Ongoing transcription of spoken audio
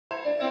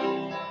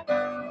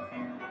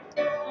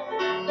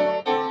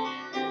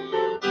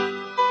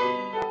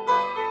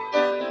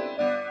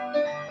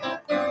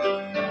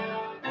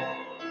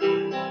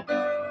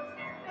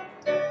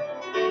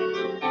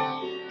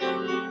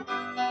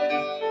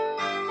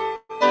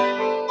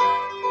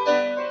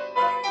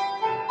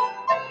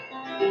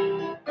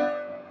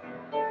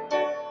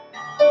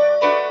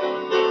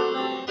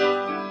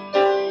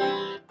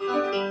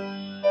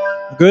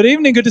Good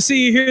evening. Good to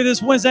see you here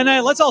this Wednesday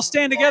night. Let's all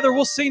stand together.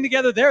 We'll sing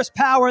together. There's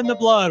power in the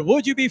blood.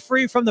 Would you be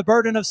free from the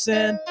burden of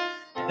sin?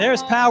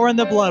 There's power in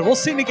the blood. We'll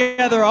sing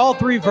together all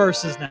three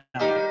verses now.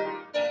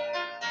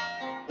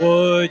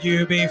 Would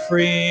you be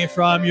free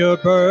from your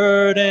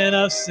burden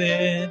of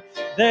sin?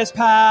 There's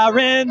power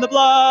in the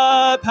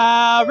blood,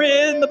 power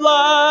in the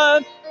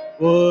blood.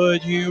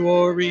 Would you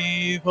or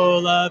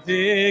evil a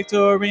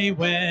victory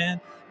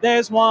win?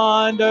 There's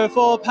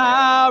wonderful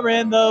power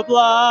in the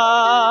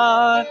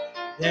blood.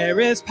 There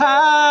is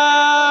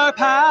power,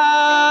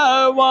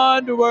 power,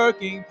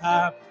 wonder-working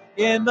power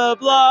in the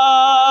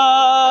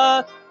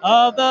blood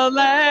of the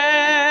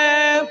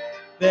Lamb.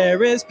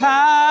 There is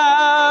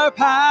power,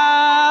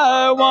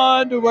 power,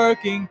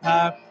 wonder-working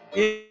power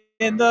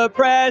in the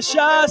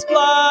precious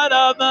blood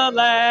of the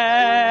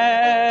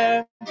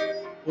Lamb.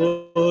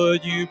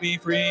 Would you be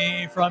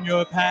free from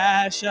your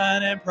passion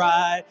and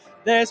pride?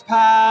 There's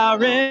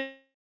power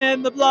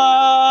in the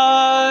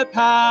blood,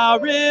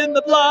 power in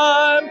the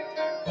blood.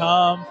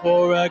 Come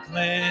for a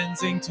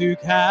cleansing to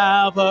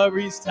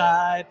Calvary's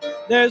tide.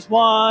 There's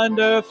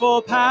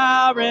wonderful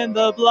power in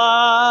the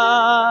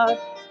blood.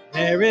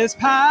 There is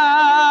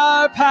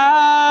power,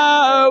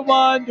 power,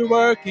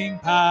 wonder-working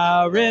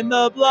power in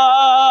the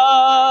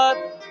blood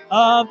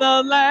of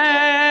the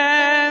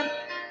Lamb.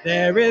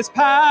 There is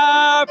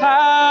power,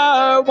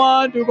 power,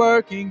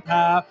 wonder-working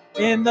power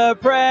in the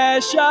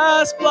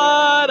precious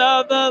blood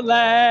of the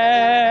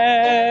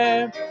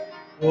Lamb.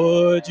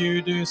 Would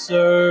you do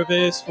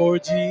service for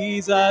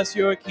Jesus,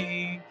 your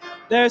King?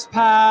 There's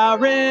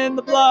power in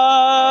the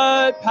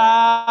blood,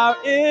 power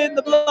in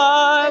the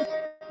blood.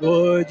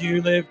 Would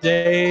you live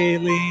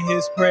daily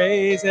his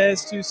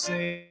praises to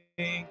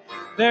sing?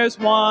 There's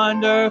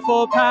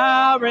wonderful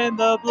power in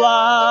the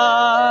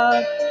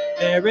blood.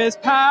 There is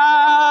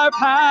power,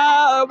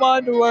 power,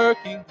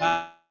 wonder-working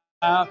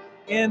power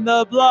in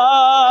the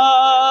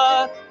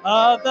blood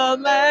of the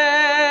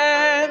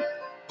Lamb.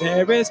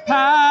 There is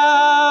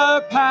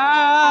power,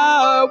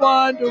 power,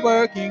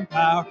 wonder-working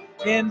power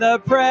in the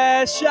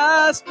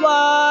precious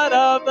blood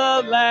of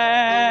the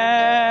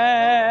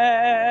Lamb.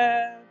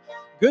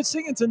 Good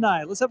singing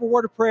tonight. Let's have a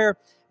word of prayer,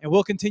 and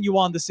we'll continue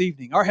on this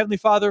evening. Our Heavenly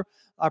Father,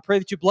 I pray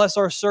that you bless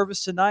our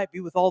service tonight, be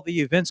with all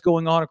the events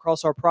going on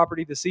across our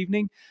property this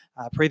evening.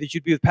 I pray that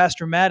you'd be with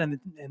Pastor Matt and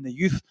the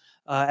youth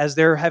as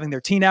they're having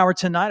their teen hour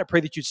tonight. I pray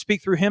that you'd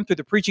speak through him through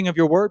the preaching of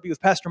your word. Be with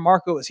Pastor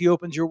Marco as he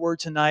opens your word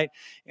tonight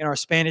in our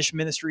Spanish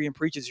ministry and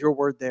preaches your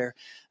word there.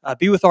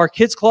 Be with our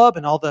kids club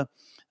and all the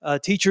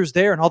teachers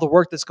there and all the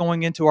work that's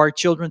going into our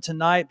children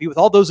tonight. Be with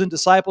all those in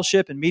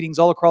discipleship and meetings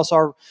all across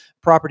our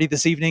property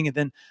this evening. And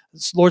then,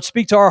 Lord,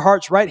 speak to our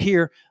hearts right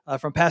here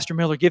from Pastor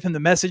Miller. Give him the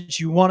message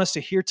you want us to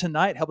hear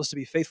tonight. Help us to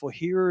be faithful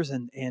hearers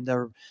and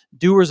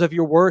doers of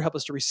your word. Help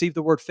us to receive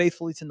the word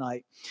faithfully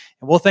tonight.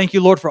 And we'll thank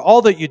you, Lord, for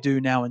all that you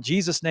do now. In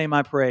Jesus' name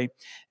I pray.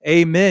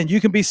 Amen.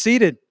 You can be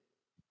seated.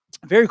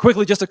 Very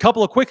quickly, just a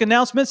couple of quick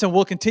announcements, and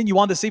we'll continue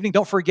on this evening.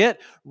 Don't forget,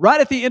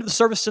 right at the end of the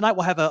service tonight,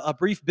 we'll have a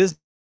brief business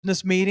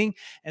meeting,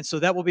 and so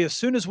that will be as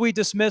soon as we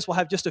dismiss. We'll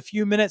have just a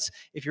few minutes.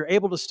 If you're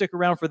able to stick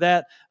around for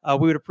that,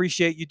 we would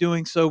appreciate you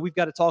doing so. We've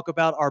got to talk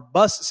about our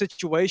bus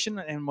situation,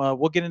 and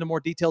we'll get into more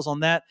details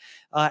on that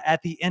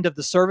at the end of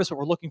the service, but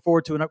we're looking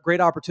forward to a great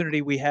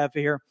opportunity we have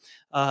here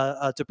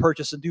to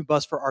purchase a new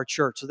bus for our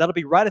church. So that'll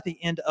be right at the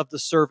end of the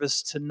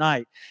service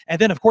tonight. And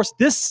then, of course,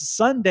 this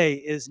Sunday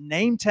is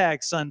Name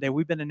Tag Sunday.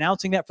 We've been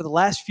announcing that for the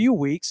last few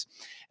weeks.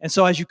 And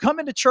so as you come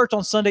into church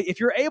on Sunday, if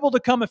you're able to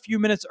come a few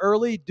minutes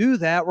early, do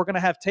that. We're going to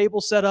have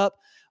tables set up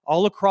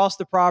all across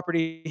the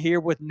property here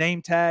with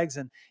name tags.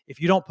 And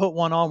if you don't put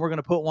one on, we're going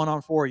to put one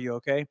on for you,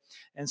 okay?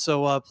 And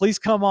so please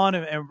come on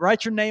and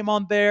write your name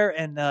on there.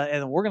 And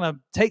we're going to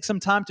take some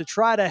time to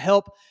try to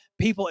help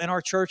people in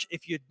our church.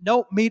 If you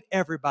don't meet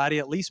everybody,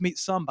 at least meet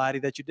somebody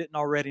that you didn't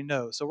already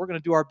know. So we're going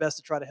to do our best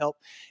to try to help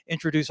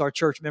introduce our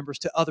church members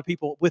to other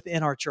people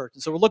within our church.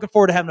 And so we're looking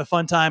forward to having a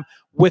fun time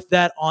with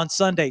that on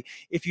Sunday.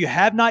 If you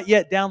have not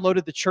yet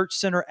downloaded the Church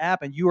Center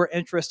app and you are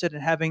interested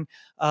in having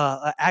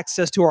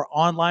access to our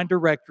online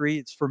directory,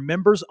 it's for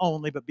members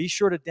only, but be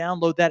sure to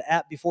download that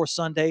app before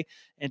Sunday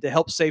and to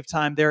help save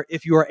time there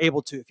if you are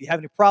able to. If you have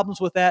any problems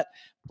with that,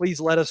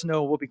 please let us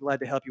know. We'll be glad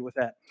to help you with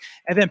that.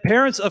 And then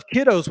parents of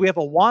kiddos, we have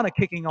Awana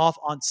kicking off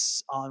on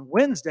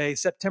Wednesday,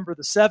 September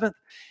the 7th.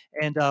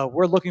 And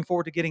we're looking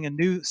forward to getting a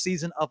new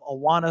season of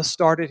Awana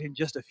started in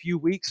just a few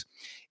weeks.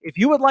 If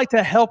you would like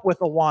to help with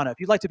Awana, if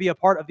you'd like to be a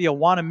part of the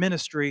Awana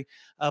ministry,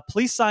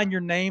 please sign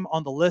your name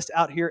on the list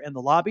out here in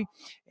the lobby.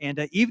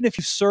 And even if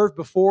you've served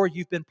before,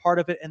 you've been part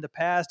of it in the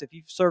past, if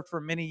you've served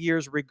for many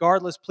years,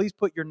 regardless, please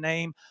put your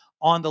name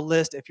on the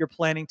list if you're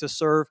planning to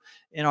serve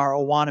in our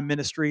Awana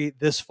ministry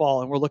this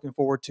fall. And we're looking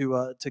forward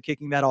to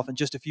kicking that off in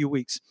just a few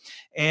weeks.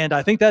 And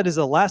I think that is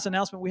the last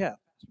announcement we have.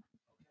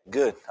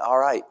 Good. All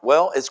right.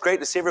 Well, it's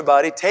great to see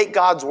everybody. Take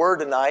God's word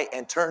tonight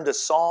and turn to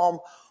Psalm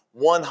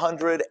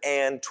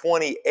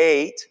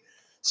 128.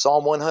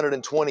 Psalm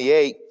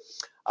 128.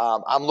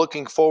 I'm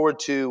looking forward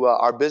to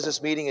our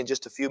business meeting in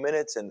just a few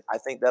minutes, and I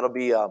think that'll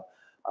be a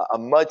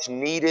much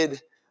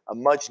needed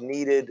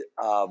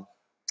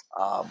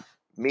um,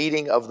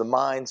 meeting of the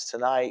minds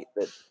tonight.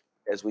 That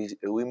as we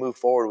move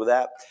forward with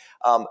that,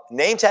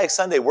 Name Tag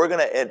Sunday, we're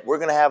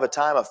gonna have a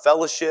time of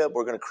fellowship.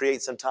 We're gonna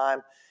create some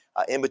time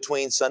in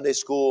between Sunday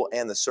school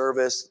and the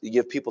service. You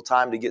give people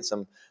time to get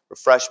some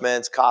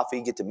refreshments,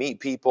 coffee, get to meet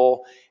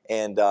people,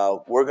 and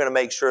we're gonna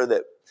make sure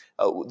that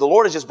the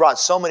Lord has just brought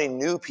so many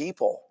new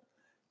people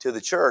to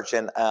the church,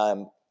 and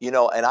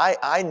and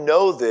I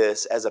know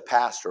this as a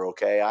pastor.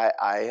 Okay,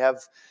 I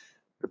have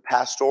the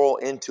pastoral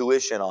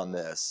intuition on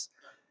this.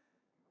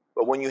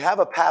 But when you have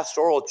a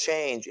pastoral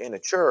change in a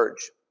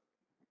church,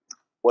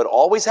 what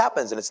always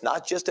happens, and it's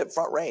not just at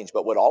Front Range,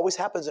 but what always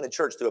happens in a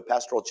church through a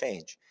pastoral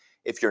change,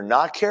 if you're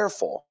not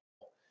careful,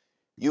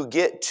 you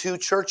get two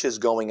churches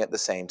going at the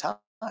same time.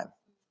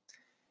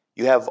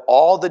 You have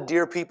all the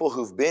dear people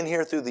who've been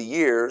here through the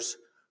years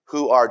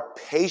who are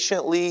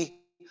patiently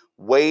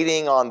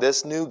waiting on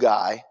this new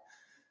guy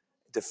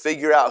to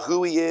figure out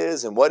who he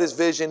is and what his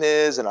vision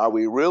is, and are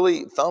we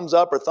really thumbs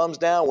up or thumbs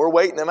down? We're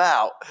waiting them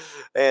out.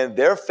 And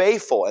they're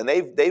faithful, and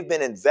they've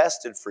been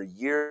invested for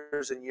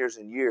years and years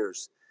and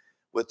years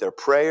with their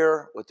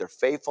prayer, with their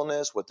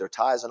faithfulness, with their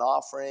tithes and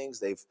offerings.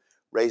 They've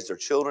raised their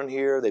children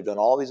here. They've done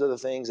all these other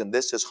things, and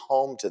this is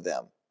home to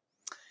them.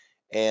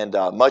 And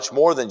much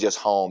more than just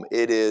home,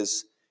 it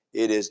is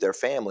their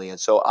family. And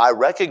so I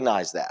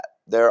recognize that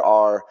there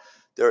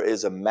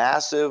is a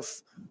massive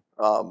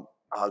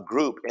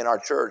group in our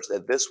church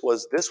that this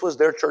was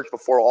their church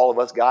before all of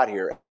us got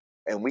here,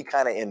 and we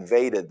kind of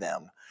invaded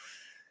them.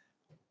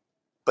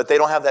 But they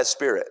don't have that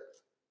spirit.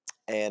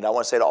 And I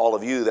want to say to all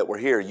of you that were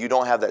here, you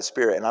don't have that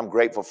spirit, and I'm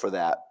grateful for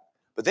that.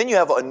 But then you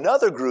have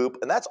another group,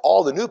 and that's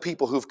all the new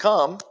people who've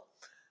come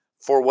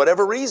for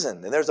whatever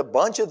reason. And there's a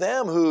bunch of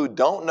them who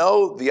don't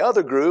know the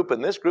other group,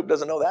 and this group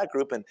doesn't know that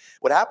group. And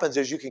what happens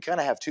is you can kind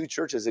of have two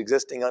churches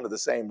existing under the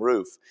same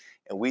roof,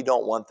 and we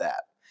don't want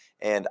that.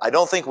 And I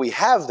don't think we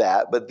have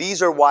that, but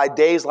these are why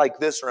days like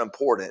this are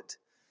important,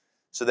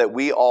 so that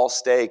we all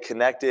stay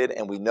connected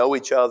and we know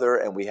each other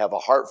and we have a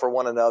heart for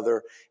one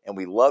another and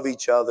we love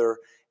each other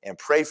and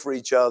pray for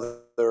each other,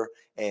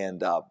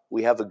 and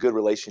we have a good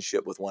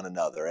relationship with one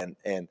another.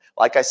 And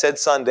like I said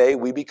Sunday,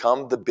 we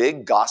become the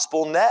big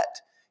gospel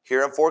net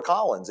here in Fort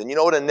Collins. And you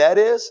know what a net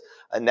is?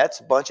 A net's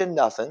a bunch of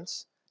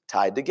nothings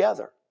tied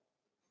together.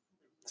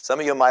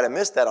 Some of you might have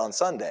missed that on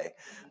Sunday,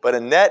 but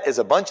a net is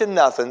a bunch of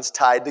nothings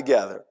tied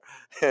together.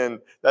 And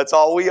that's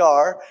all we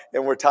are,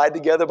 and we're tied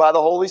together by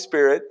the Holy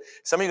Spirit.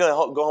 Some of you are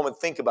going to go home and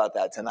think about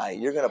that tonight.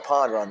 You're going to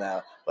ponder on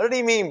that. What did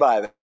he mean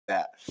by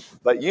that?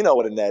 But you know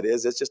what a net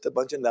is. It's just a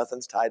bunch of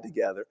nothings tied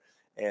together,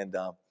 and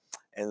the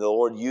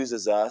Lord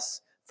uses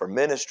us for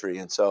ministry.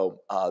 And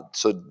so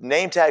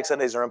Name Tag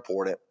Sundays are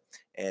important,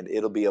 and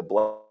it'll be a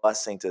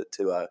blessing to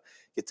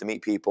get to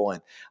meet people.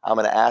 And I'm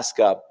going to ask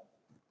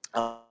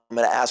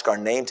our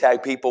name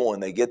tag people when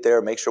they get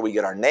there, make sure we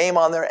get our name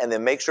on there, and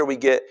then make sure we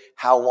get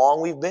how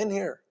long we've been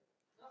here.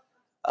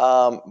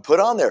 Put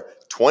on there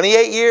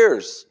 28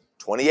 years,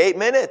 28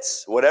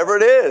 minutes, whatever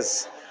it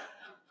is.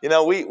 We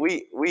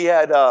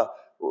had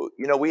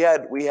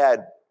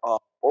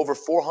over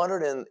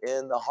 400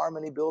 in the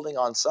Harmony building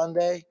on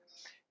Sunday,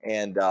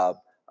 and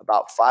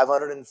about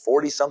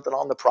 540 something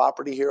on the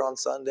property here on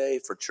Sunday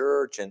for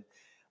church. And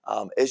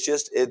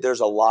there's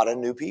a lot of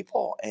new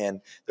people, and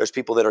there's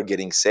people that are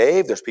getting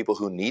saved. There's people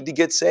who need to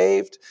get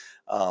saved.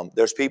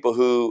 There's people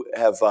who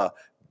have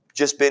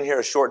just been here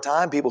a short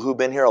time, people who've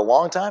been here a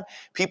long time,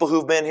 people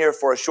who've been here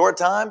for a short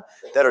time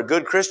that are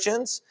good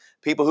Christians,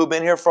 people who've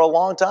been here for a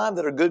long time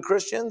that are good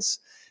Christians,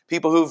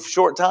 people who've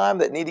short time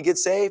that need to get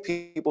saved,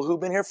 people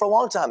who've been here for a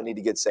long time that need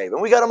to get saved.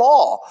 And we got them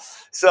all.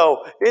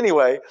 So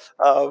anyway,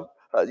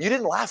 you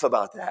didn't laugh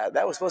about that.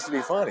 That was supposed to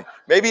be funny.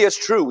 Maybe it's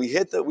true. We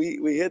hit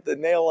the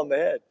nail on the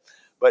head.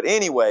 But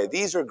anyway,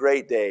 these are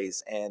great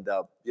days, and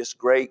just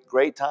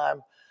great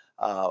time.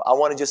 I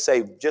want to just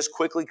say just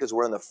quickly, because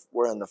we're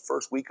in the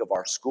first week of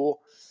our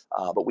school,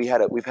 but we've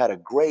had a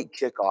great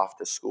kickoff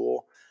to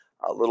school.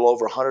 A little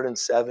over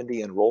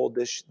 170 enrolled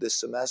this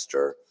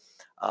semester.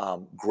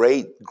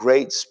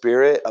 Great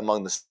spirit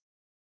among the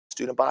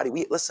student body.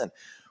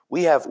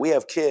 We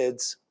have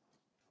kids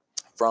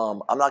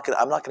from, I'm not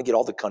gonna get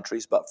all the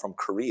countries, but from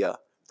Korea,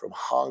 from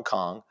Hong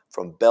Kong,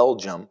 from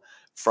Belgium,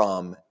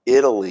 from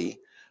Italy,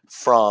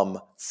 from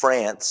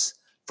France,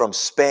 from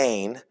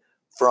Spain,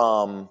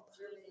 from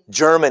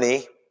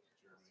Germany,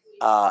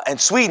 and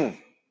Sweden.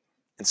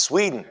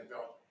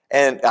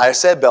 And I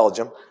said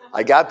Belgium.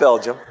 I got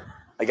Belgium.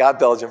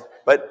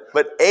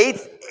 But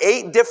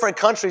eight different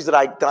countries that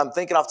I'm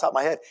thinking off the top of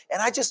my head.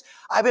 And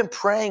I've been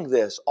praying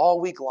this all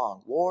week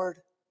long. Lord,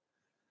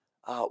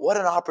 what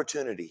an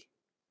opportunity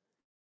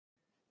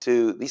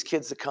to these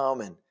kids to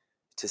come and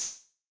to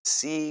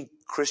see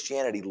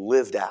Christianity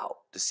lived out,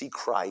 to see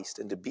Christ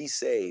and to be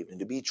saved and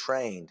to be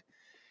trained.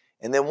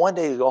 And then one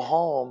day to go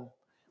home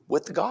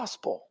with the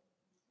gospel.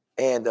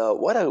 And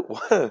what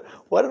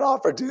an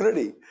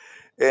opportunity.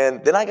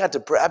 And then I got to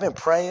pray. I've been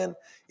praying.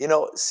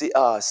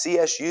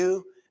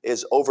 CSU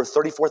is over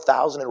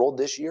 34,000 enrolled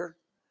this year.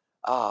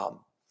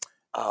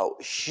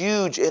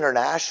 Huge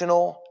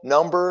international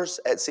numbers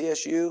at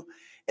CSU.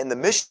 And the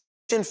mission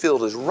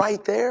field is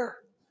right there.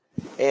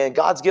 And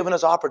God's given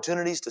us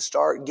opportunities to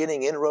start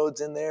getting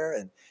inroads in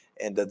there.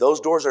 And those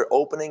doors are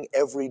opening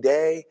every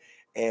day.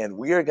 And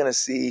we are going to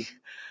see,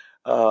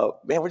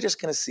 we're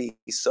just going to see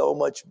so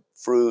much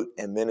fruit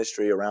and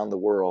ministry around the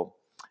world.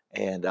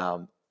 And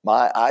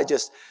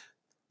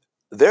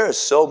there is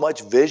so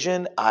much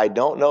vision. I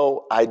don't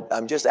know.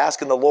 I'm just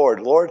asking the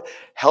Lord,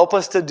 help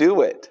us to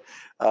do it.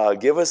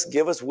 Give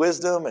us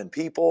wisdom and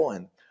people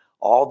and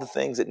all the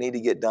things that need to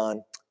get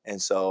done.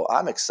 And so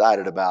I'm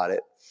excited about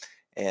it.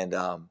 And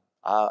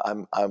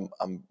I'm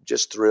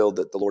just thrilled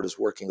that the Lord is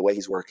working the way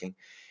He's working.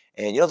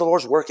 And the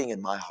Lord's working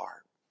in my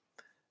heart,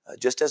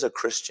 just as a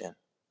Christian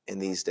in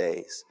these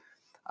days.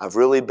 I've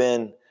really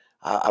been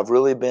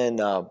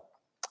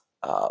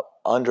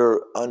under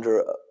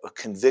a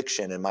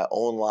conviction in my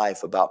own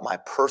life about my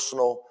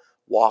personal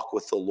walk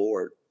with the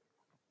Lord.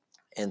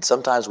 And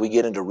sometimes we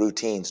get into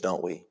routines,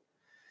 don't we?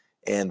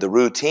 And the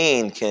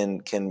routine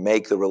can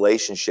make the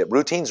relationship.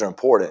 Routines are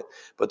important,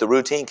 but the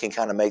routine can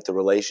kind of make the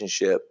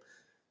relationship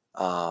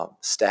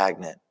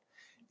stagnant.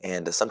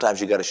 And sometimes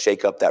you got to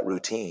shake up that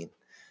routine.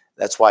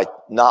 That's why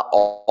not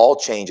all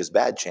change is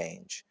bad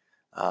change.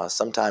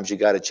 Sometimes you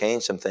got to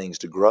change some things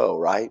to grow,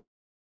 right?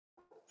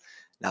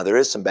 Now there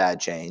is some bad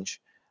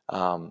change,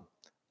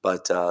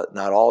 but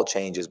not all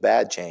change is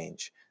bad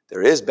change.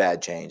 There is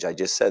bad change. I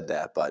just said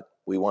that, but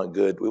we want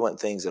good. We want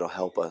things that'll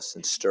help us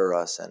and stir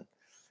us and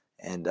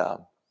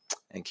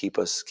keep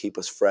us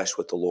fresh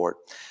with the Lord.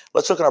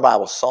 Let's look in our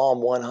Bible,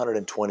 Psalm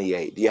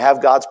 128. Do you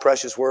have God's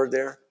precious word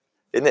there?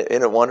 Isn't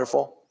it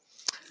wonderful?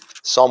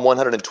 Psalm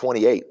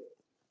 128.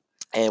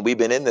 And we've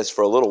been in this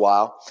for a little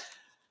while.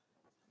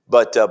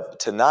 But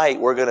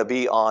tonight we're going to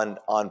be on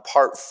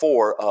part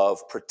 4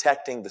 of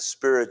protecting the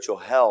spiritual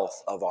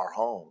health of our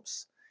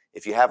homes.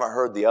 If you haven't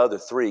heard the other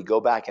 3, go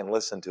back and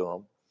listen to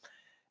them.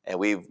 And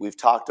we've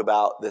talked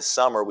about this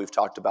summer. We've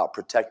talked about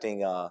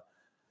protecting.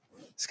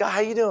 Scott,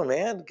 how you doing,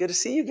 man? Good to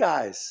see you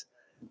guys.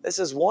 This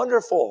is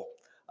wonderful.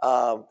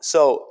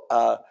 So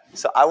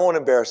I won't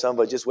embarrass them,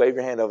 but just wave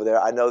your hand over there.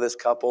 I know this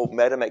couple.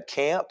 Met them at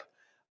camp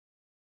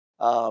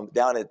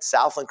down at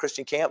Southland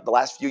Christian Camp the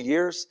last few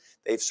years.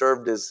 They've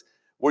served as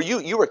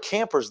you were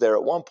campers there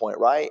at one point,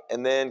 right?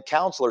 And then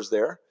counselors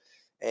there,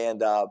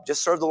 and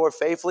just served the Lord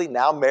faithfully.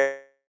 Now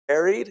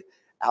married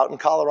out in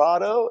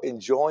Colorado,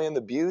 enjoying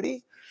the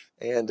beauty.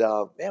 And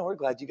man, we're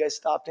glad you guys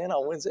stopped in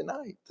on Wednesday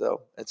night.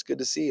 So it's good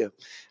to see you.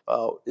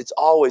 It's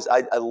always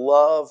I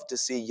love to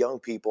see young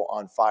people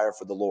on fire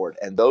for the Lord,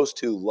 and those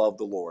two love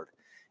the Lord,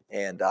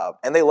 and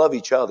they love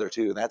each other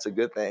too. And that's a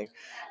good thing.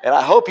 And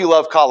I hope you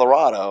love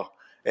Colorado.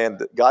 And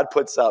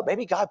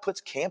maybe God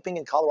puts camping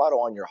in Colorado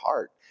on your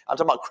heart. I'm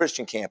talking about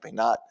Christian camping,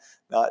 not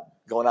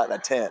going out in a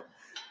tent.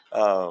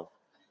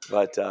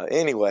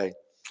 Anyway,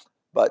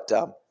 I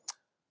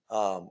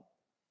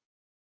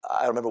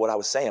don't remember what I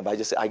was saying,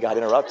 but I got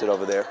interrupted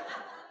over there.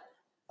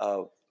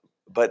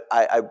 But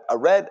I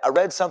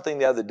read something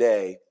the other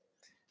day.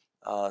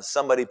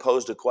 Somebody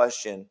posed a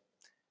question: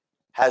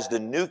 has the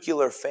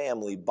nuclear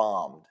family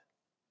bombed?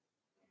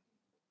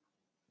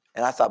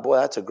 And I thought, boy,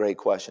 that's a great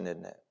question,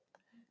 isn't it?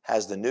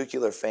 Has the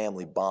nuclear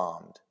family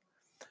bombed?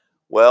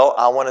 Well,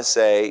 I want to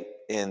say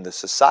in the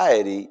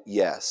society,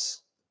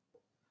 yes,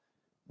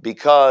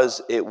 because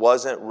it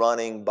wasn't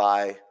running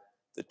by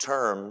the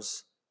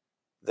terms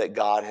that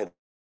God had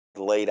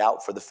laid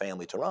out for the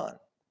family to run.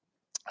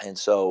 And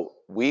so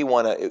you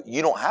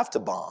don't have to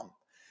bomb.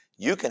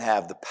 You can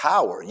have the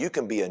power. You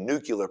can be a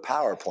nuclear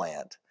power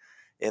plant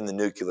in the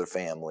nuclear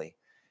family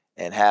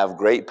and have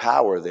great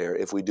power there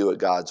if we do it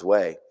God's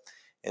way.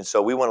 And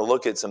so we want to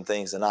look at some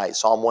things tonight.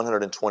 Psalm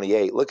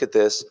 128. Look at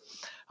this.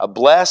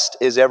 Blessed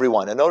is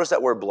everyone. And notice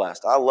that word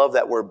blessed. I love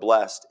that word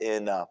blessed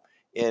in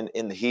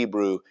the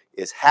Hebrew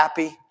is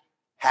happy,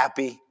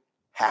 happy,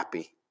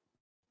 happy.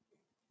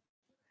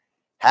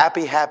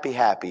 Happy, happy,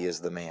 happy is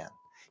the man.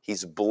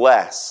 He's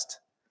blessed.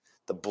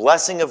 The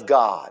blessing of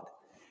God.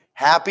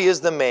 Happy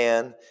is the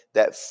man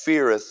that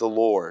feareth the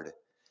Lord,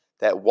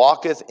 that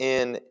walketh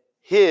in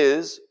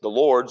the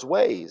Lord's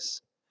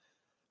ways.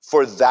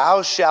 For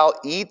thou shalt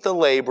eat the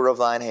labor of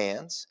thine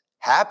hands.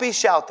 Happy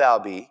shalt thou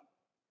be.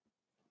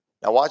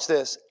 Now watch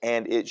this.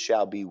 And it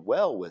shall be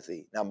well with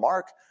thee. Now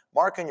mark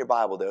in your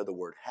Bible there the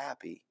word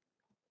happy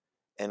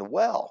and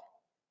well.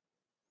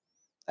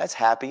 That's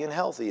happy and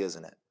healthy,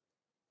 isn't it?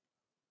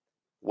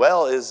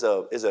 Well is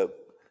a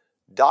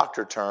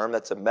doctor term.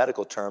 That's a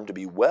medical term. To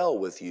be well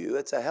with you,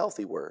 it's a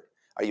healthy word.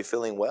 Are you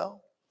feeling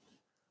well?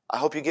 I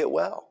hope you get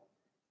well.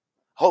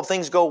 I hope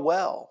things go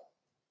well.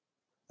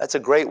 That's a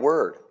great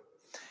word.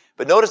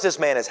 But notice this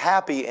man is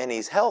happy and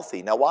he's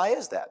healthy. Now why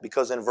is that?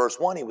 Because in verse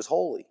 1 he was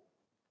holy.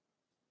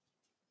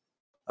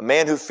 A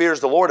man who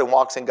fears the Lord and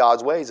walks in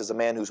God's ways is a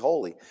man who's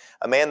holy.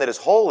 A man that is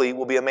holy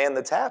will be a man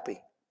that's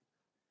happy.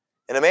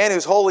 And a man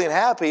who's holy and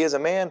happy is a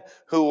man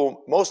who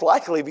will most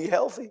likely be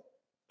healthy.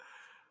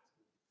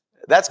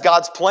 That's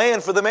God's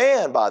plan for the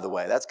man, by the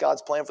way. That's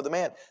God's plan for the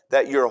man.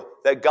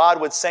 That God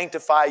would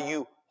sanctify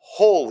you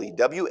wholly,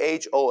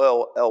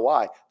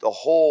 W-H-O-L-L-Y, the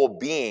whole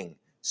being,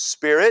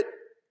 spirit,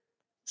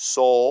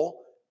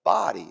 soul,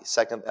 body.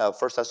 1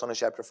 Thessalonians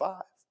chapter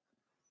 5.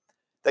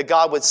 That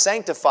God would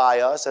sanctify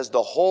us as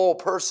the whole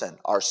person,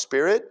 our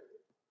spirit.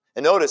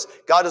 And notice,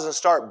 God doesn't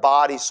start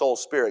body, soul,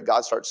 spirit.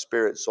 God starts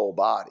spirit, soul,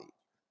 body.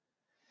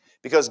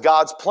 Because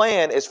God's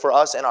plan is for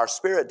us in our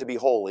spirit to be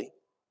holy,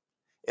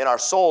 in our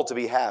soul to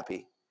be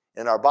happy,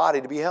 and in our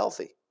body to be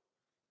healthy.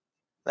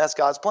 That's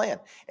God's plan.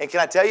 And can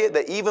I tell you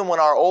that even when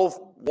our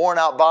old worn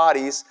out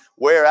bodies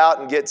wear out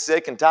and get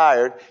sick and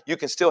tired, you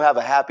can still have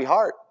a happy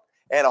heart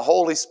and a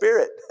Holy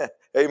Spirit.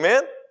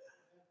 Amen?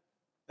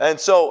 And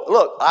so,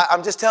 look,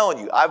 I'm just telling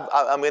you,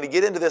 I'm going to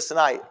get into this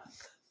tonight,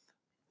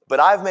 but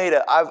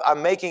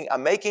I'm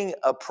making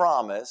a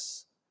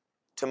promise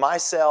to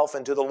myself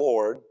and to the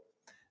Lord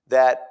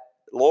that,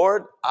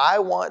 Lord, I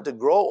want to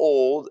grow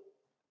old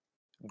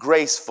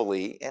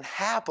gracefully and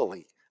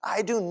happily.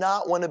 I do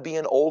not want to be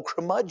an old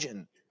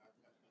curmudgeon.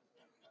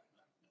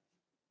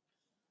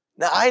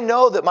 Now, I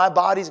know that my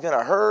body's going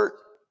to hurt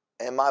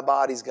and my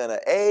body's going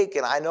to ache,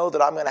 and I know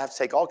that I'm going to have to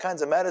take all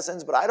kinds of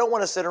medicines, but I don't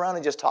want to sit around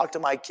and just talk to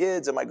my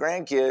kids and my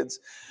grandkids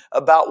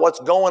about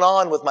what's going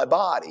on with my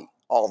body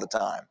all the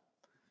time,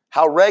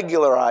 how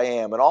regular I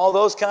am, and all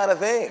those kind of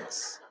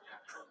things.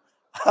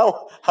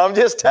 I'm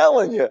just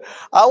telling you,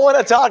 I want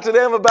to talk to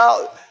them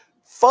about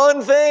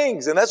fun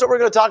things, and that's what we're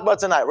going to talk about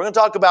tonight. We're going to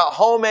talk about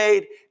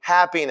homemade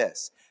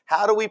happiness.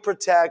 How do we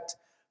protect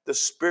the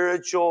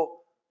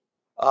spiritual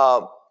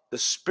part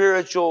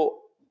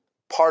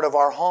of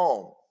our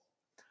home?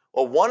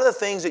 Well, one of the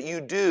things that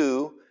you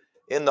do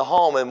in the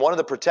home, and one of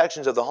the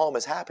protections of the home,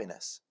 is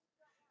happiness,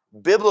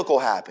 biblical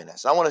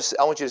happiness. I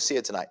want you to see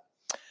it tonight.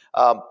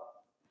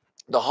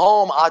 The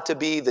home ought to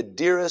be the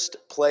dearest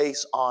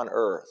place on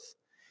earth.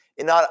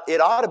 It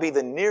ought to be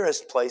the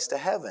nearest place to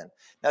heaven.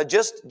 Now,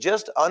 just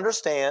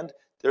understand,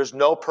 there's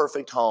no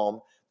perfect home.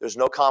 There's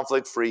no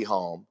conflict-free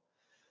home.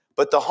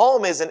 But the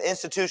home is an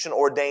institution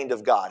ordained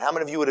of God. How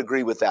many of you would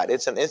agree with that?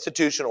 It's an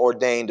institution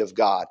ordained of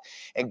God.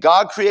 And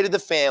God created the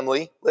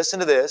family. Listen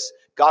to this.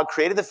 God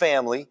created the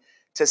family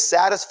to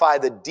satisfy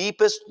the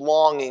deepest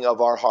longing of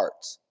our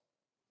hearts.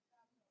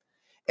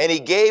 And He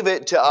gave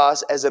it to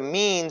us as a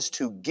means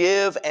to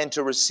give and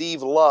to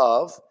receive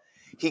love.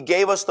 He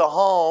gave us the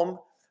home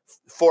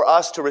for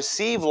us to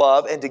receive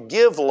love and to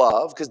give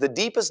love, because the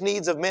deepest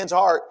needs of men's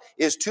heart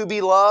is to be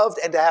loved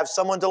and to have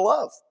someone to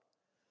love.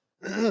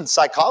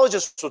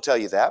 Psychologists will tell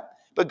you that,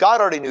 but God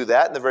already knew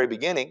that in the very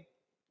beginning.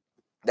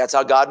 That's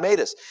how God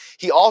made us.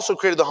 He also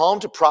created the home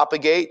to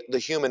propagate the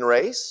human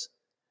race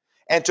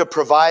and to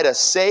provide a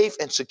safe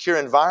and secure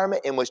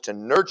environment in which to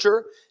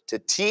nurture, to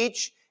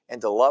teach, and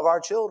to love our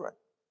children.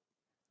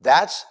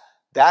 That's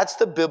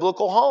the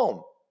biblical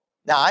home.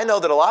 Now, I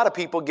know that a lot of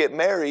people get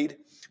married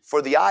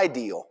for the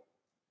ideal.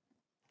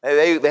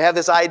 They have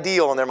this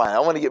ideal in their mind. I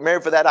want to get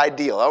married for that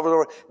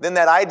ideal. Then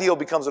that ideal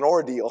becomes an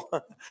ordeal.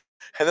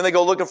 And then they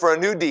go looking for a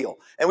new deal.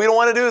 And we don't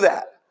want to do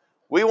that.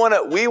 We want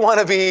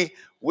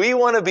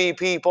to be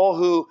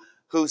people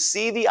who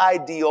see the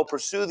ideal,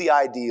 pursue the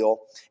ideal,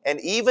 and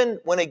even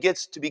when it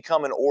gets to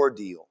become an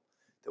ordeal,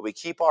 that we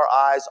keep our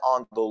eyes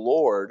on the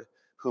Lord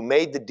who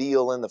made the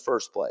deal in the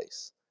first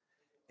place.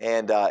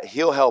 And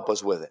He'll help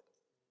us with it.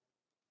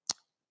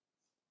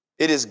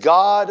 It is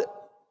God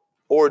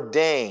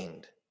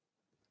ordained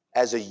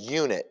as a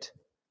unit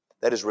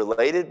that is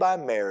related by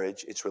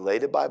marriage, it's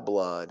related by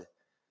blood,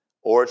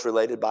 or it's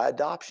related by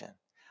adoption.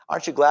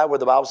 Aren't you glad where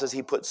the Bible says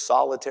He puts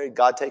solitary,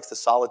 God takes the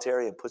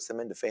solitary and puts them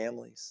into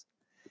families?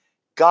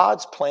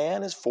 God's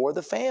plan is for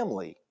the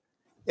family.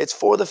 It's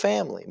for the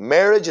family.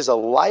 Marriage is a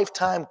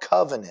lifetime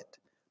covenant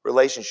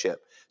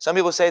relationship. Some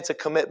people say it's a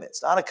commitment.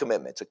 It's not a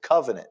commitment, it's a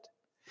covenant.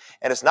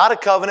 And it's not a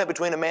covenant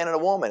between a man and a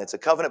woman. It's a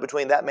covenant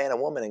between that man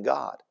and woman and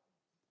God.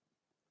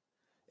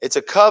 It's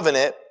a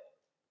covenant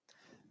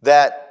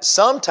that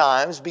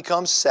sometimes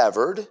becomes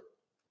severed.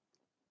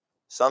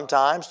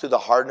 Sometimes through the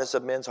hardness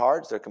of men's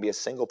hearts, there can be a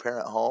single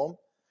parent home.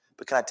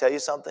 But can I tell you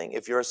something?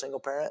 If you're a single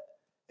parent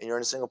and you're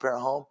in a single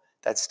parent home,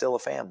 that's still a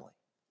family.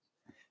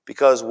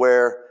 Because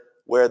where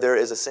there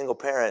is a single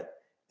parent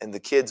and the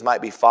kids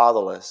might be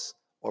fatherless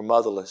or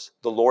motherless,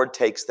 the Lord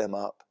takes them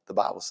up, the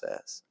Bible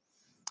says.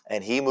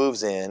 And He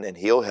moves in and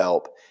He'll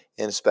help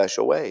in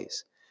special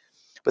ways.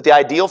 But the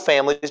ideal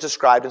family is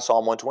described in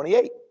Psalm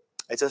 128.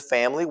 It's a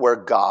family where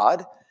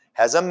God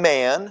has a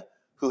man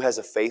who has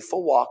a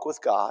faithful walk with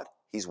God.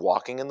 He's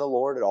walking in the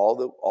Lord at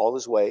all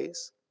His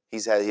ways. He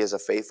has a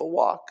faithful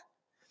walk.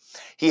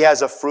 He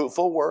has a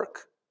fruitful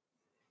work.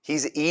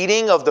 He's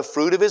eating of the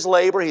fruit of his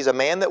labor. He's a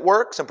man that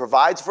works and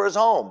provides for his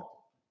home.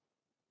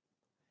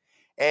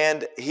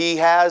 And he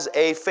has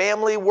a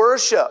family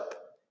worship.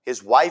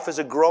 His wife is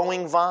a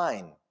growing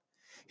vine.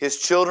 His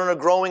children are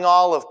growing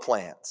olive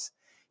plants.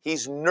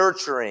 He's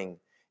nurturing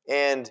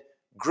and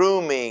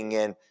grooming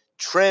and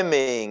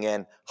trimming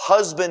and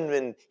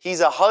husbandman.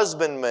 He's a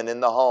husbandman in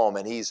the home,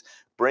 and he's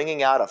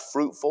bringing out a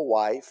fruitful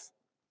wife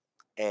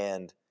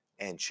and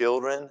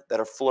children that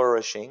are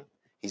flourishing.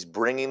 He's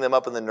bringing them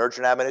up in the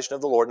nurture and admonition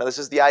of the Lord. Now, this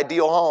is the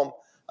ideal home.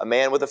 A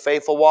man with a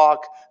faithful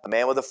walk, a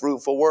man with a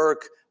fruitful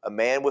work, a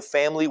man with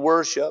family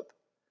worship.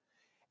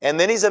 And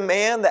then he's a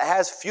man that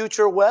has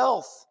future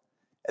wealth.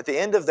 At the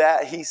end of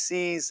that, he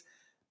sees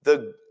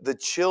the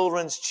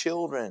children's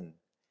children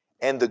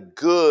and the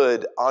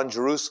good on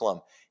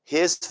Jerusalem.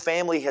 His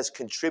family has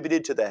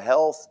contributed to the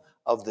health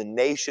of the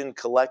nation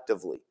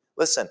collectively.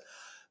 Listen,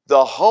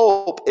 the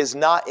hope is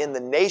not in the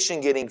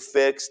nation getting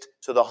fixed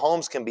so the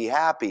homes can be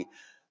happy.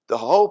 The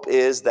hope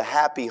is the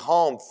happy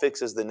home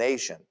fixes the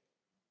nation.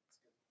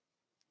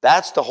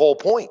 That's the whole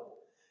point.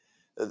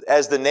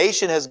 As the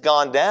nation has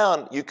gone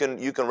down, you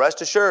can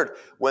rest assured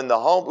when the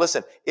home,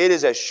 listen, it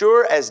is as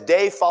sure as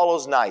day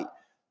follows night.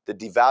 The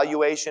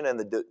devaluation and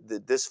the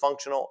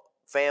dysfunctional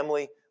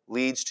family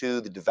leads to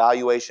the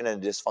devaluation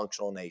and a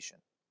dysfunctional nation.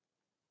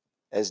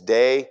 As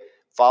day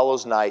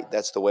follows night,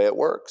 that's the way it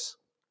works.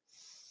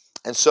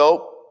 And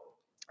so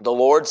the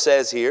Lord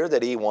says here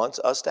that he wants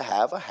us to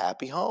have a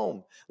happy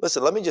home.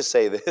 Listen, let me just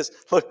say this.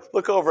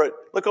 Look over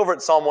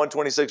at Psalm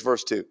 126,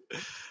 verse 2.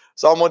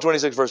 Psalm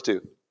 126, verse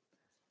 2.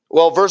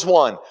 Well, verse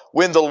 1,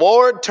 when the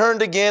Lord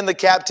turned again the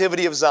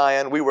captivity of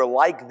Zion, we were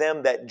like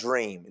them that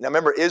dream. Now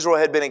remember, Israel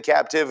had been in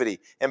captivity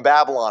in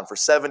Babylon for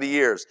 70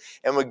 years.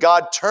 And when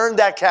God turned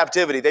that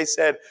captivity, they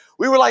said,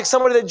 we were like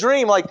somebody that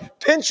dreamed,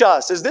 like, pinch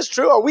us. Is this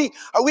true? Are we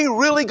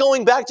really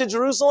going back to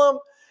Jerusalem?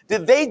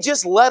 Did they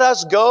just let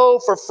us go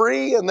for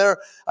free? And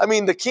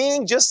the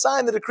king just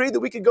signed the decree that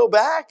we could go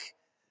back.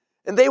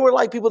 And they were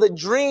like people that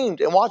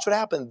dreamed. And watch what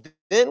happened.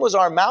 Then was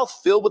our mouth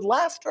filled with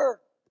laughter,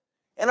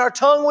 and our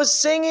tongue was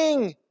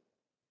singing.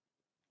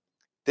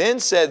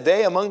 Then said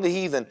they among the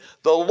heathen,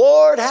 the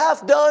Lord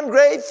hath done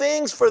great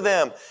things for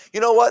them. You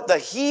know what? The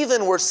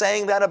heathen were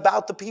saying that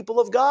about the people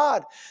of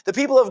God. The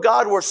people of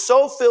God were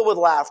so filled with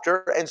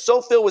laughter and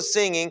so filled with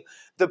singing.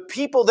 The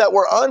people that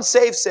were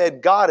unsaved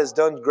said, God has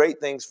done great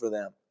things for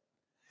them.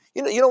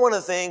 You know one of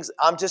the things,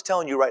 I'm just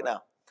telling you right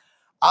now,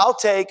 I'll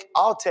take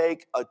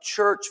a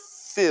church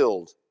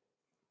filled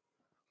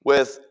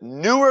with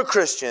newer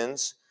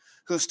Christians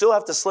who still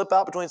have to slip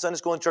out between Sunday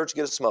school and church to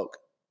get a smoke.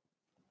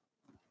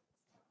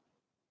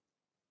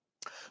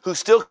 Who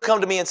still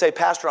come to me and say,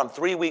 Pastor, I'm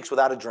 3 weeks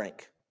without a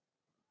drink.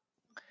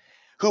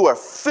 Who are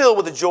filled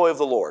with the joy of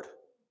the Lord.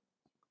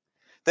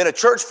 Than a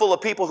church full of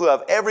people who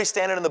have every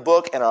standard in the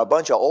book and are a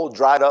bunch of old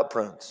dried up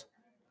prunes.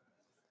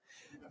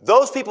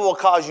 Those people will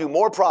cause you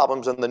more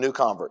problems than the new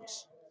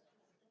converts.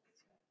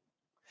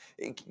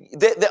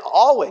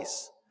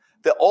 Always.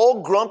 The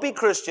old grumpy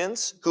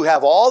Christians who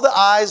have all the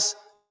I's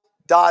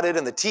dotted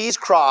and the T's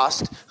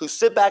crossed, who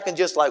sit back and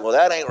just like, well,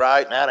 that ain't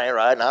right, and I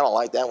don't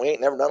like that. We ain't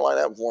never done it like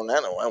that before.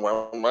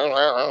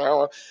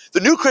 The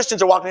new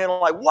Christians are walking in and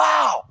like,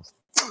 wow,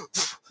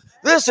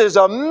 this is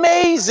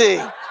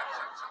amazing.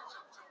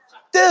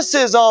 This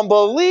is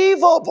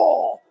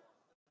unbelievable.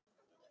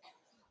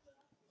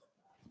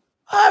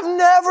 I've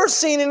never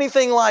seen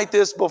anything like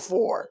this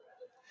before.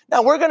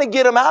 Now, we're going to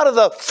get them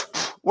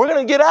we're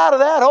going to get out of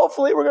that.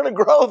 Hopefully, we're going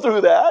to grow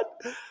through that.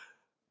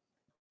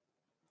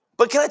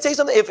 But can I tell you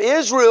something? If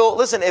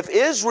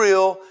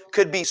Israel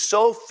could be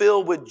so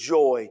filled with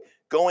joy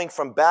going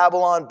from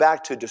Babylon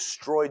back to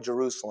destroyed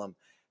Jerusalem,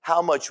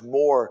 how much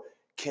more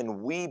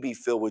can we be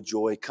filled with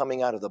joy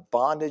coming out of the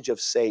bondage of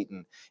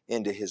Satan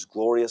into his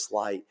glorious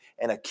light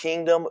and a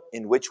kingdom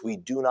in which we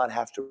do not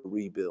have to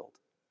rebuild?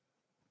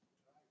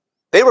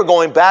 They were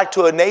going back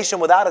to a nation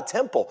without a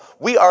temple.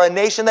 We are a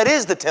nation that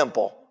is the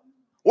temple.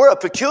 We're a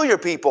peculiar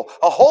people,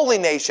 a holy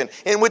nation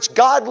in which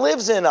God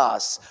lives in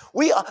us.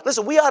 We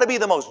ought to be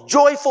the most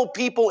joyful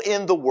people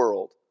in the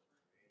world.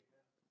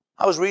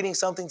 I was reading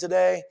something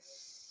today,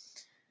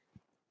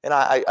 and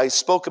I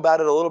spoke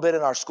about it a little bit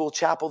in our school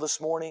chapel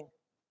this morning.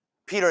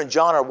 Peter and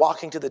John are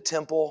walking to the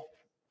temple,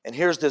 and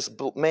here's this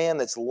man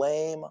that's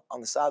lame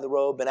on the side of the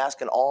road, been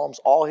asking alms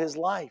all his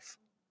life.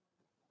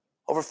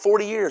 Over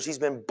 40 years, he's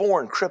been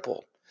born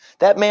crippled.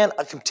 That man,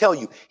 I can tell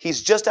you,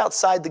 he's just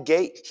outside the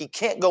gate. He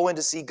can't go in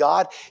to see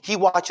God. He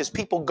watches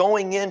people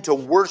going in to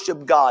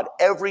worship God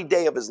every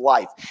day of his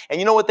life. And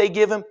you know what they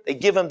give him? They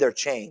give him their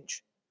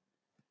change.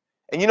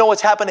 And you know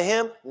what's happened to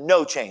him?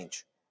 No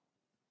change.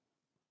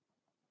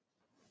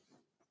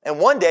 And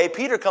one day,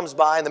 Peter comes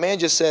by, and the man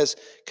just says,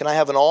 can I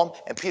have an alms?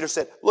 And Peter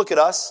said, look at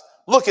us.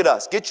 Look at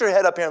us. Get your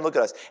head up here and look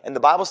at us. And the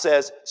Bible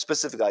says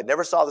specifically, I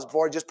never saw this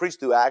before. I just preached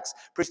through Acts,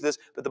 preached this.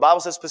 But the Bible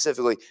says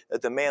specifically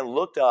that the man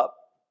looked up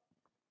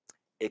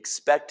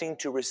expecting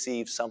to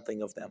receive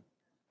something of them.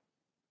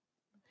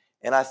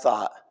 And I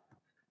thought,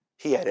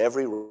 he had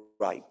every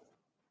right.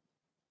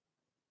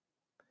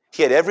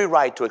 He had every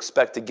right to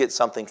expect to get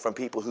something from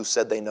people who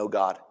said they know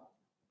God.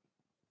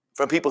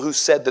 From people who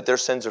said that their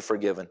sins are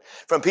forgiven.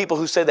 From people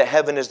who say that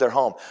heaven is their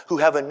home. Who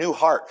have a new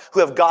heart.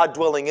 Who have God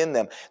dwelling in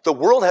them. The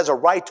world has a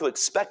right to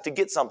expect to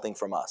get something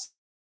from us.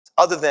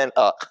 Other than,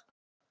 I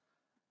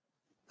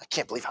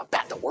can't believe how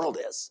bad the world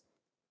is.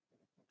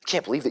 I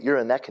can't believe that you're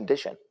in that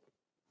condition.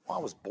 Well,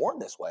 I was born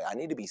this way. I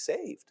need to be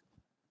saved.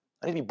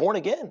 I need to be born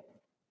again.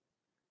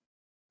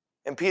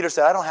 And Peter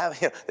said, I don't have,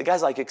 the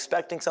guy's like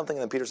expecting something,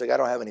 and then Peter's like, I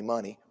don't have any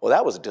money. Well,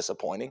 that was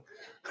disappointing.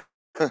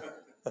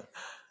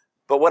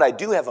 But what I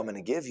do have, I'm going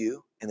to give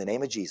you in the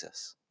name of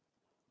Jesus.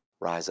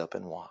 Rise up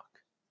and walk.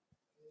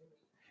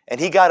 And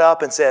he got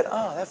up and said,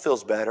 oh, that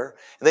feels better.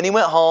 And then he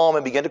went home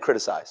and began to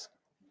criticize.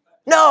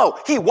 No,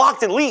 he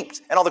walked and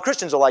leaped. And all the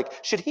Christians are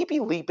like, should he be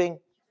leaping?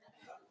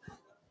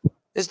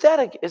 Is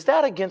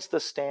that against the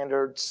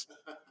standards?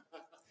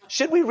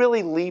 Should we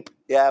really leap?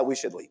 Yeah, we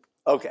should leap.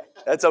 Okay,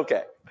 that's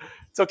okay.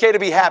 It's okay to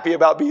be happy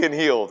about being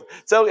healed.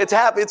 So it's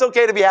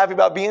okay to be happy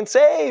about being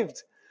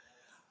saved.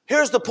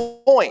 Here's the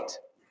point.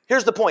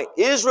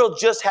 Israel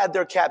just had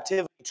their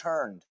captivity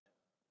turned,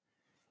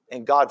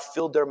 and God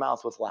filled their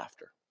mouth with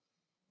laughter.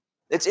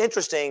 It's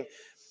interesting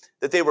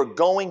that they were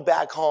going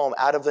back home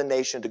out of the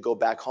nation to go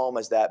back home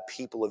as that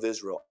people of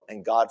Israel,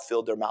 and God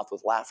filled their mouth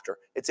with laughter.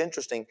 It's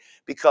interesting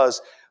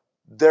because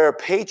their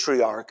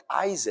patriarch,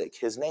 Isaac,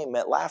 his name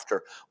meant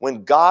laughter.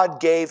 When God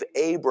gave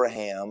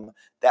Abraham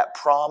that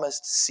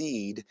promised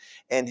seed,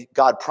 and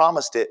God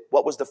promised it,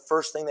 what was the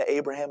first thing that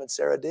Abraham and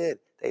Sarah did?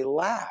 They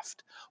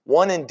laughed.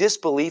 One in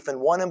disbelief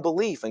and one in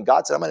belief. And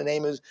God said, I'm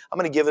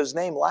going to give his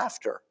name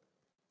Laughter.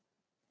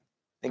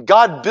 And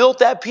God built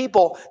that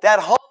people, that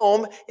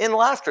home in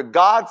laughter.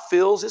 God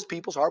fills his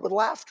people's heart with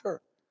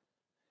laughter.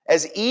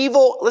 As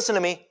evil, listen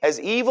to me, as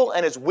evil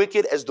and as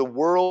wicked as the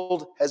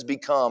world has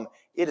become,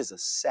 it is a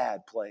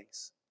sad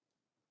place.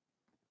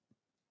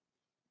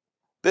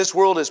 This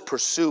world is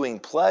pursuing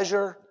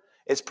pleasure,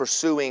 it's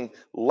pursuing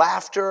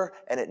laughter,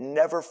 and it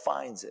never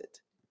finds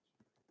it.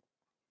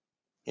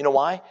 You know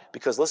why?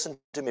 Because listen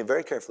to me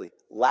very carefully.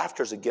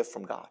 Laughter is a gift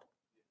from God.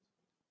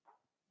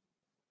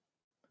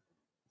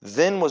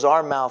 Then was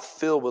our mouth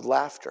filled with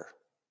laughter.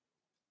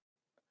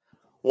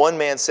 One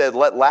man said,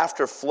 let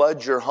laughter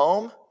flood your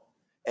home,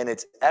 and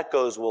its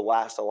echoes will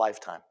last a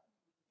lifetime.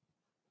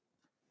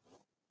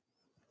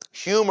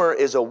 Humor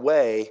is a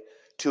way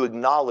to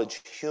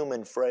acknowledge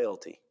human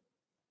frailty.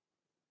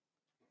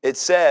 It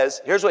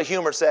says, here's what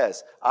humor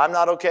says. I'm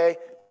not okay,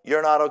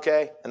 you're not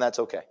okay, and that's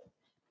okay.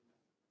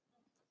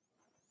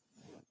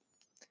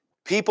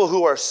 People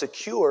who are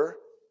secure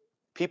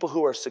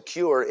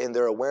in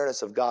their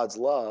awareness of God's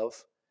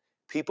love,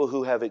 people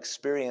who have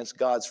experienced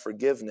God's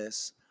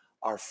forgiveness,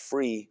 are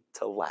free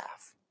to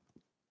laugh.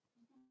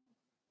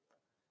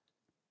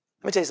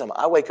 Let me tell you something.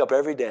 I wake up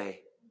every day,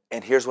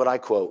 and here's what I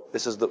quote.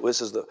 This is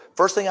the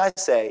first thing I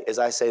say is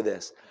I say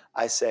this.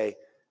 I say,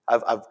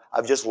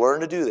 I've just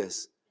learned to do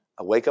this.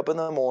 I wake up in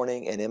the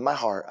morning, and in my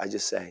heart, I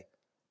just say,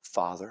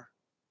 Father.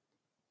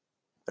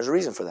 There's a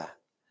reason for that.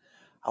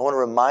 I want to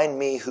remind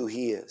me who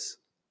he is.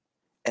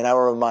 And I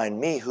will remind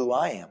me who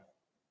I am.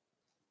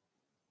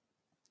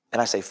 And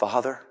I say,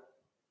 Father,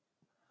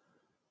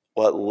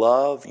 what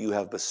love you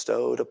have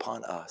bestowed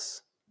upon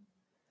us,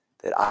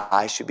 that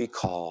I should be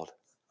called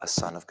a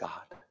son of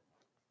God.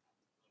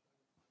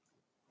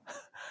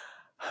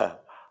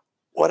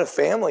 What a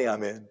family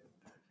I'm in.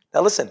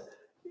 Now listen,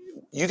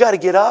 you got to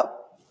get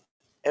up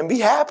and be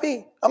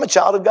happy. I'm a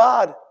child of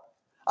God.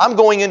 I'm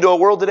going into a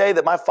world today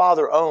that my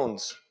Father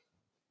owns.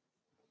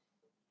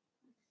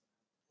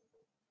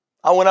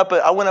 I went up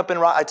and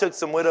I took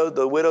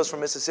the widows from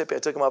Mississippi. I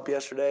took them up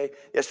yesterday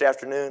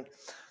afternoon.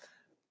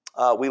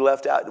 We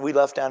left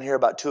down here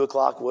about 2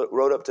 o'clock,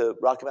 rode up to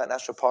Rocky Mountain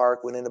National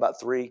Park, went in about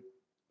 3.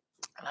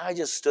 And I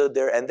just stood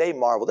there, and they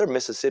marveled. They're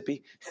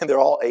Mississippi, and they're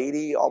all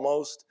 80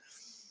 almost.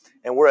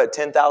 And we're at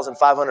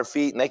 10,500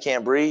 feet, and they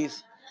can't breathe.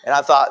 And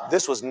I thought,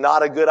 this was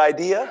not a good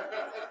idea.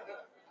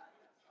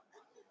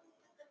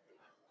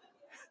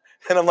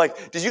 And I'm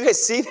like, did you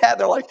guys see that?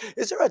 They're like,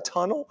 is there a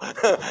tunnel?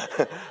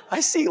 I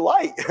see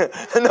light.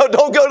 No,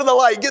 don't go to the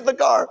light. Get in the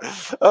car.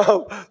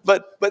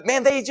 But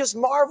man, they just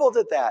marveled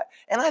at that.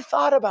 And I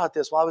thought about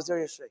this while I was there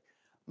yesterday.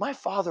 My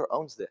Father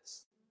owns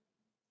this.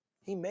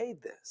 He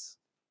made this.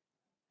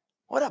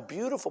 What a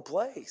beautiful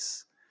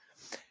place.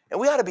 And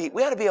we ought to be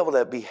able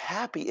to be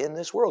happy in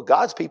this world.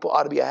 God's people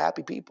ought to be a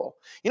happy people.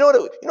 You know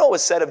what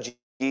was said of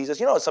Jesus?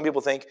 You know what some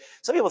people think?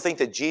 Some people think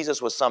that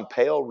Jesus was some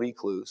pale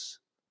recluse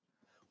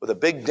with a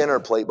big dinner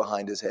plate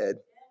behind his head.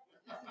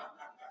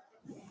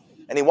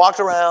 And he walked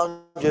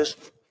around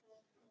just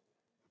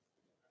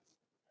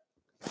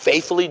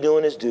faithfully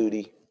doing his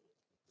duty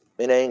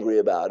and angry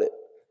about it,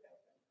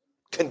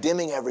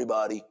 condemning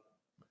everybody. You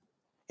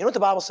know what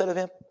the Bible said of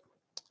him?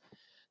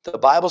 The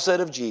Bible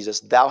said of Jesus,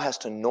 thou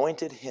hast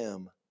anointed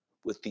him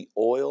with the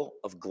oil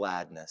of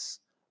gladness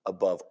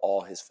above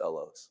all his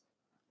fellows.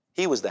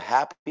 He was the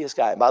happiest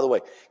guy. And by the way,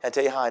 can I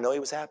tell you how I know he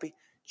was happy?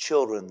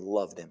 Children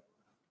loved him.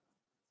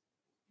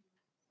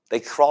 They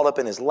crawled up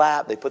in his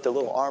lap. They put their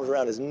little arms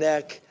around his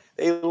neck.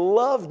 They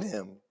loved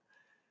him.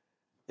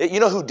 You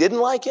know who didn't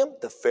like him?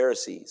 The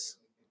Pharisees.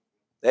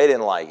 They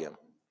didn't like him.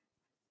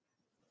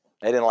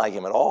 They didn't like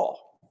him at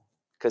all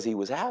because he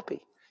was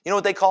happy. You know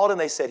what they called him?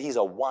 They said he's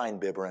a wine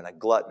bibber and a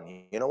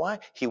glutton. You know why?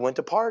 He went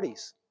to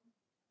parties.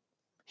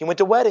 He went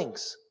to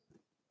weddings.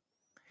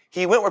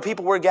 He went where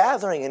people were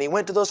gathering, and he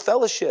went to those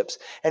fellowships,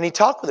 and he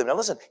talked with them. Now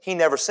listen, he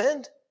never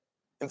sinned.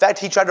 In fact,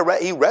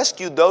 he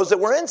rescued those that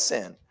were in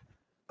sin.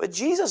 But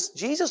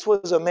Jesus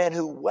was a man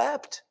who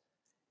wept,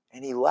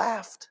 and he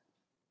laughed,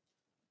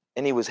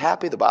 and he was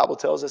happy. The Bible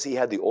tells us he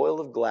had the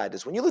oil of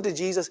gladness. When you looked at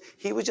Jesus,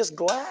 he was just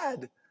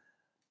glad.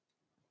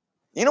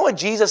 You know what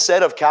Jesus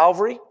said of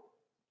Calvary?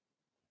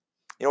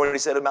 You know what he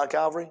said about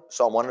Calvary?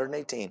 Psalm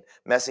 118,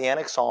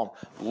 Messianic Psalm.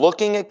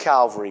 Looking at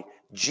Calvary,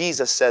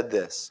 Jesus said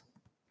this: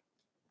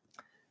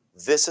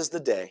 "This is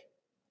the day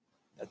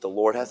that the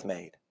Lord hath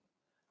made.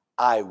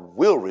 I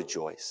will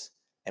rejoice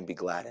and be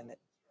glad in it."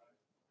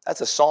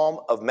 That's a psalm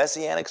of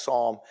Messianic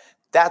Psalm.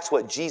 That's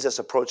what Jesus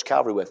approached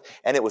Calvary with.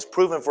 And it was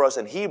proven for us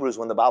in Hebrews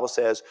when the Bible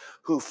says,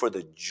 who for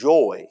the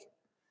joy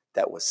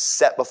that was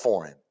set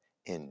before him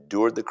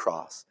endured the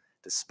cross,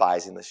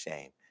 despising the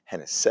shame,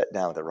 and is set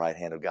down at the right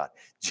hand of God.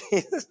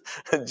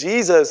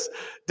 Jesus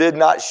did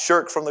not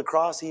shirk from the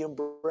cross. He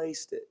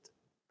embraced it.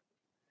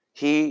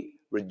 He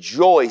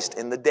rejoiced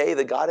in the day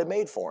that God had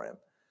made for him.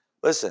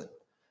 Listen,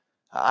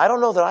 I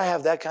don't know that I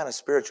have that kind of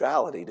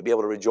spirituality to be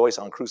able to rejoice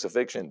on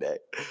crucifixion day,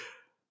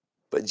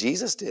 but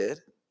Jesus did.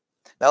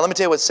 Now, let me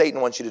tell you what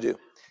Satan wants you to do.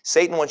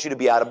 Satan wants you to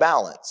be out of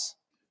balance.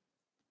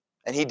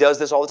 And he does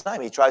this all the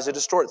time. He tries to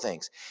distort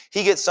things.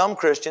 He gets some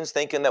Christians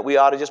thinking that we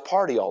ought to just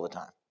party all the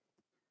time.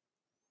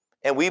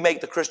 And we make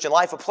the Christian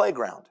life a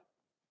playground.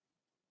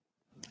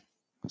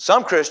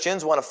 Some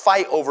Christians want to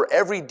fight over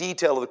every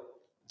detail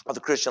of the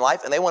Christian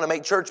life, and they want to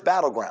make church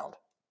battleground.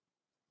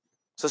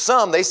 So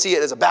some, they see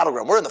it as a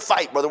battleground. We're in the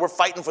fight, brother. We're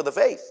fighting for the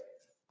faith.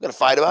 We're going to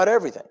fight about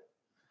everything.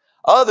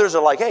 Others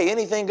are like, hey,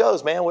 anything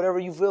goes, man. Whatever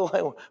you feel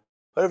like,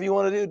 whatever you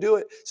want to do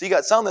it. So you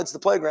got some that's the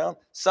playground,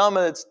 some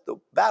that's the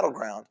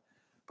battleground.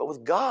 But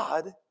with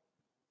God,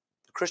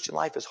 the Christian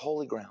life is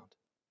holy ground.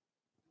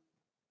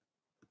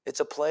 It's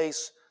a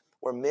place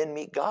where men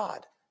meet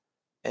God.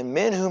 And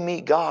men who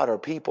meet God are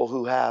people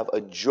who have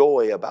a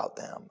joy about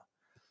them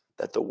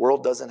that the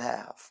world doesn't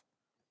have.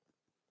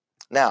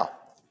 Now,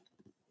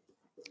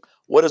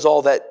 what does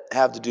all that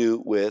have to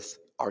do with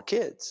our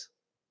kids?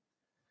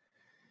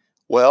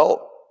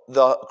 Well,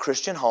 the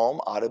Christian home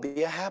ought to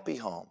be a happy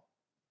home.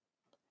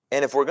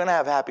 And if we're going to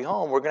have a happy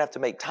home, we're going to have to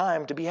make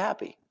time to be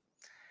happy.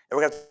 And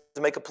we're going to have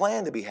to make a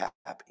plan to be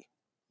happy.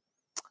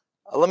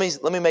 Let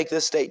me make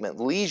this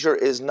statement. Leisure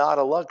is not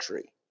a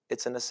luxury.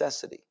 It's a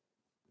necessity.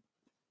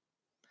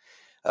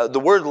 The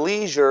word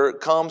leisure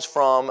comes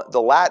from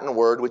the Latin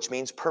word, which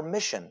means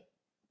permission.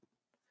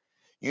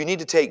 You need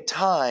to take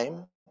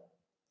time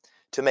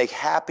to make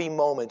happy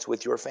moments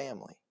with your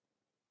family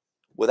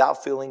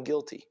without feeling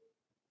guilty,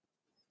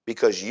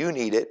 because you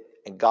need it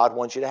and God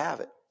wants you to have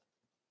it.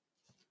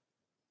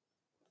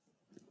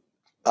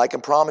 I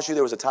can promise you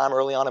there was a time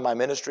early on in my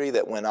ministry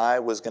that when I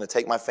was going to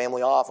take my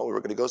family off and we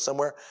were going to go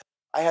somewhere,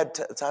 I had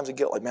times of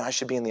guilt, like, man, I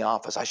should be in the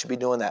office. I should be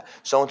doing that.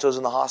 So-and-so's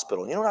in the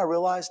hospital. You know what I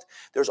realized?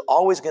 There's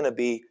always going to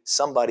be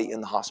somebody in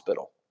the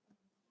hospital.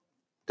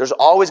 There's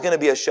always going to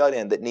be a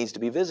shut-in that needs to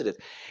be visited.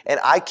 And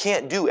I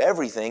can't do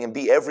everything and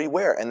be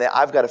everywhere. And then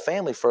I've got a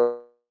family for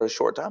a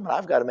short time, and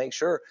I've got to make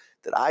sure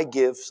that I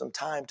give some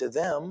time to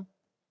them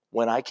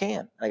when I can.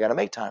 And I got to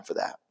make time for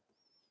that.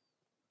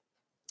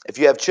 If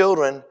you have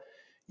children,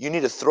 you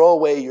need to throw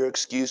away your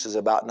excuses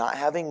about not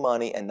having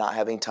money and not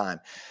having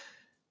time.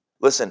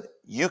 Listen,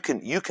 you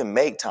can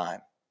make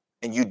time,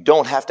 and you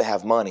don't have to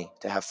have money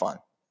to have fun.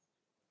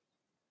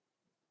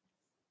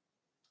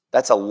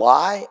 That's a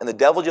lie, and the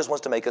devil just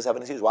wants to make us have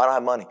an excuse. Well, I don't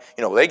have money.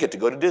 You know, they get to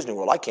go to Disney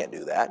World. I can't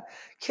do that.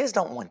 Kids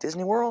don't want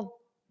Disney World.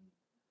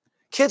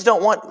 Kids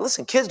don't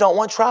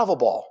want travel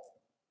ball.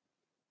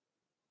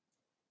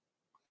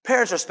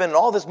 Parents are spending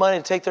all this money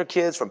to take their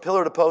kids from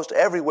pillar to post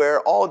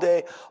everywhere, all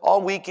day,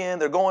 all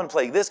weekend. They're going to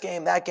play this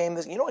game, that game,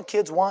 this. You know what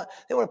kids want?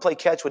 They want to play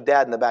catch with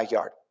dad in the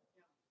backyard.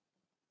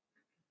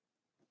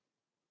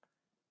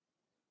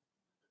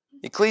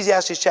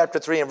 Ecclesiastes chapter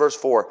 3 and verse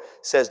 4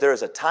 says there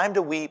is a time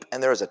to weep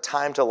and there is a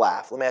time to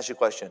laugh. Let me ask you a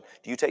question.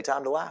 Do you take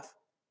time to laugh?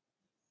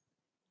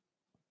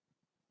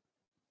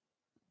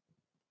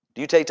 Do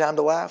you take time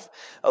to laugh?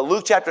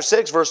 Luke chapter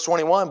 6 verse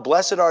 21,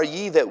 blessed are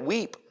ye that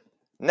weep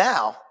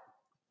now,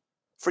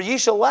 for ye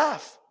shall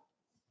laugh.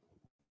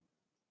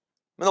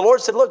 And the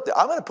Lord said, look,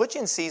 I'm going to put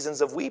you in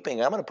seasons of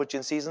weeping. I'm going to put you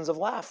in seasons of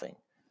laughing.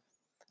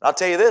 I'll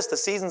tell you this, the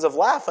seasons of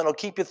laughing will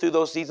keep you through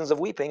those seasons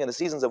of weeping, and the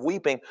seasons of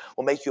weeping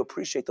will make you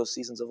appreciate those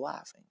seasons of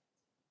laughing.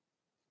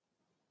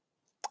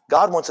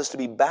 God wants us to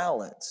be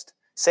balanced.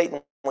 Satan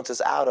wants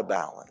us out of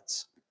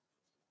balance.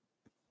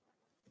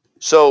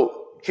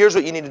 So here's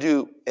what you need to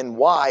do and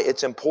why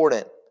it's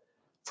important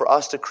for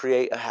us to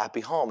create a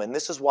happy home. And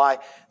this is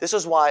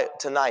why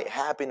tonight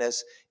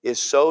happiness is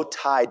so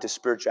tied to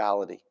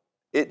spirituality.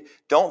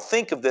 Don't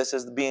think of this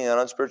as being an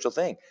unspiritual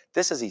thing.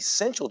 This is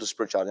essential to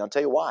spirituality. I'll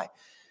tell you why.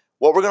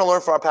 What we're going to learn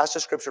from our passage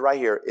of scripture right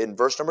here in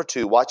verse number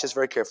 2, watch this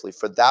very carefully.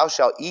 For thou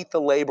shalt eat the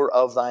labor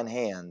of thine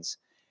hands.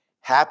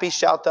 Happy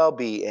shalt thou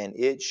be, and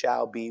it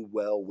shall be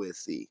well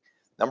with thee.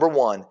 Number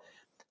 1,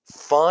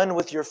 fun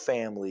with your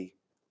family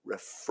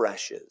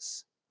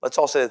refreshes. Let's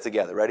all say that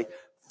together. Ready?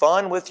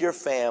 Fun with your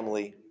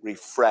family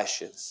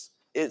refreshes.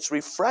 It's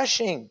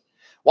refreshing.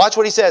 Watch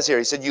what he says here.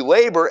 He said, you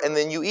labor and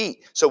then you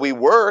eat. So we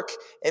work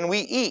and we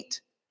eat.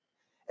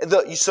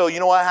 So you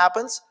know what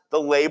happens?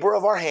 The labor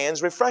of our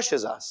hands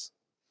refreshes us.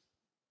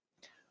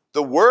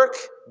 The work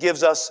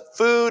gives us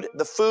food.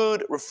 The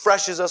food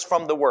refreshes us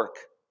from the work.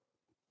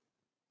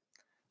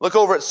 Look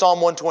over at Psalm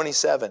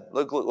 127.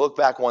 Look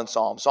back one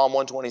Psalm. Psalm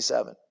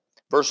 127,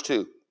 Verse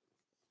 2.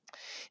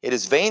 It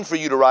is vain for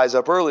you to rise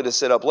up early, to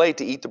sit up late,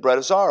 to eat the bread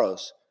of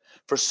sorrows.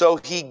 For so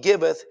he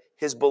giveth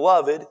his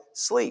beloved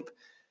sleep.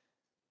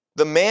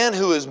 The man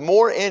who is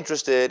more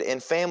interested in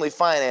family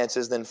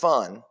finances than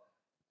fun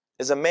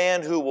is a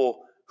man who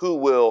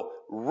will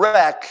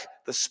wreck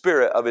the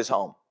spirit of his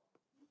home.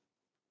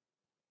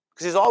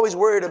 Because he's always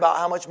worried about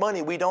how much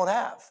money we don't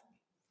have.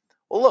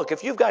 Well, look,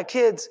 if you've got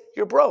kids,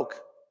 you're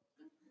broke.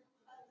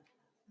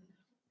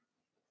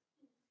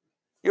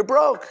 You're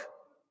broke.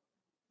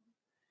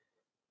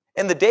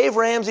 And the Dave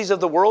Ramseys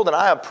of the world, and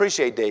I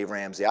appreciate Dave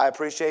Ramsey. I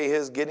appreciate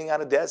his getting out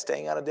of debt,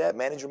 staying out of debt,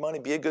 manage your money,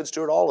 be a good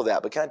steward, all of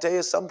that. But can I tell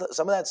you, some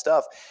of that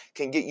stuff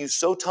can get you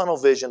so tunnel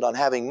visioned on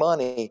having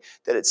money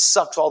that it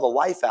sucks all the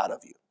life out of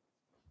you.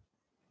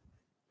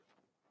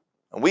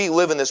 And we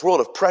live in this world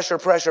of pressure,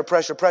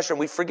 and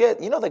we forget,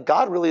 that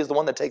God really is the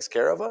one that takes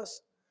care of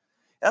us.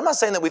 And I'm not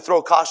saying that we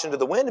throw caution to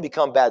the wind and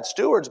become bad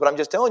stewards, but I'm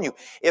just telling you,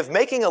 if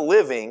making a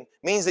living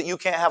means that you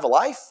can't have a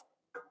life,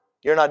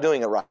 you're not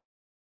doing it right.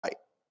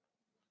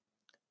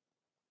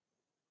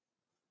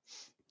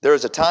 There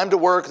is a time to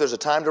work, there's a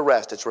time to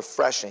rest. It's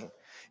refreshing.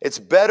 It's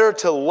better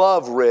to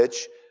love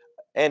rich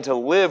and to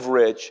live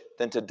rich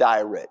than to die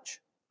rich.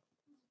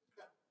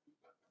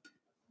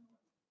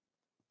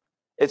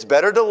 It's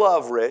better to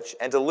love rich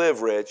and to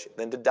live rich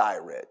than to die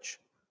rich.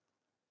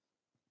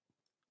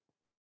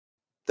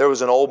 There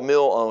was an old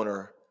mill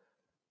owner,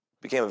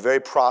 became a very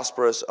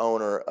prosperous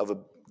owner of a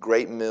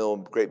great mill,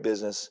 great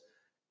business.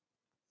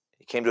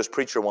 He came to his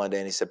preacher one day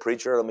and he said,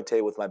 "Preacher, let me tell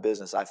you, with my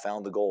business, I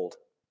found the gold,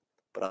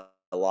 but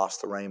I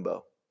lost the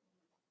rainbow."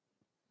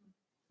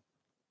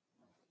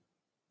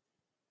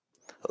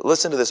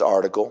 Listen to this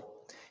article.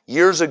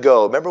 Years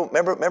ago,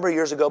 remember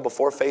years ago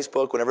before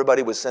Facebook, when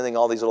everybody was sending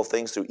all these little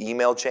things through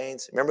email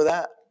chains? Remember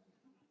that?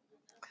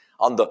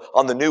 On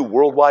the new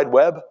World Wide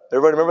Web?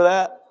 Everybody remember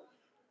that?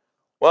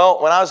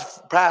 Well, when I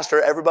was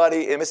pastor,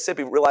 everybody in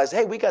Mississippi realized,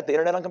 hey, we got the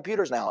internet on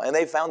computers now. And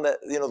they found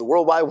that, the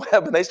World Wide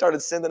Web, and they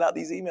started sending out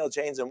these email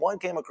chains. And one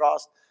came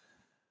across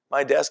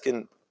my desk,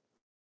 and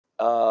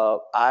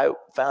I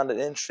found it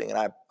interesting, and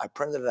I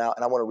printed it out,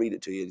 and I want to read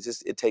it to you.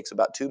 It takes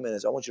about 2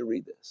 minutes. I want you to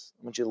read this.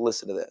 I want you to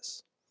listen to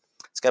this.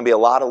 It's going to be a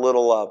lot of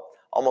little,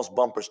 almost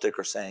bumper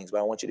sticker sayings, but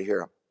I want you to hear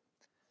them.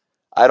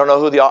 I don't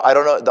know the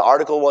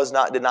article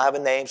did not have a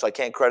name, so I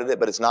can't credit it,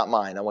 but it's not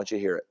mine. I want you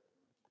to hear it.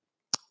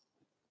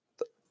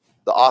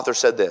 The author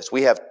said this: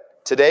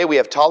 today we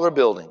have taller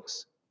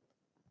buildings,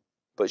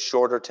 but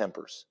shorter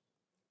tempers.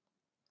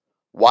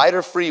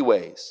 Wider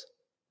freeways,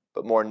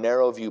 but more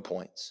narrow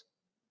viewpoints.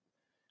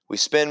 We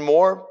spend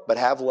more, but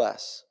have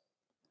less.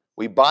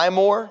 We buy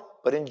more,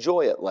 but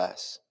enjoy it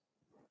less.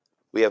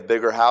 We have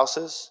bigger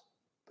houses,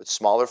 but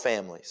smaller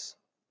families.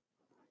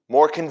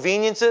 More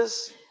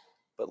conveniences,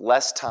 but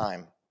less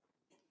time.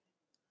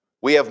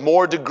 We have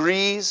more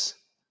degrees,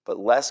 but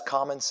less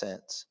common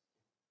sense.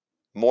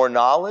 More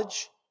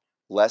knowledge,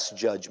 less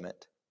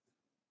judgment.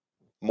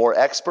 More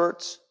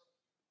experts,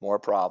 more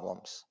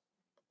problems.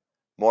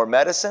 More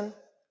medicine,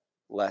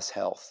 less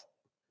health.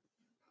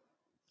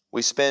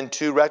 We spend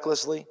too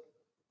recklessly.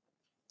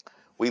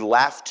 We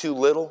laugh too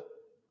little.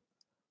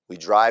 We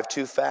drive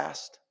too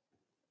fast.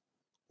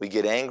 We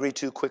get angry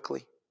too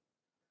quickly.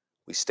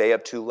 We stay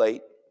up too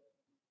late.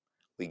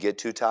 We get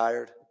too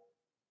tired.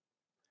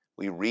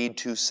 We read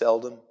too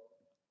seldom.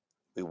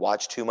 We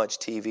watch too much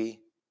TV.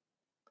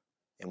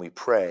 And we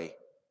pray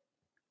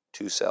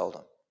too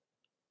seldom.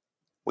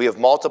 We have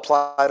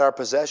multiplied our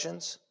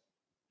possessions,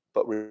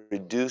 but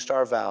reduced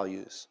our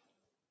values.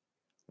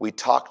 We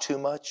talk too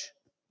much.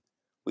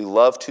 We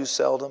love too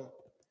seldom.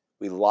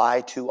 We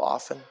lie too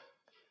often.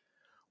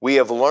 We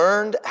have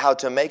learned how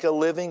to make a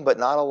living, but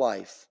not a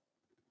life.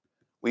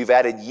 We've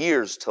added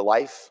years to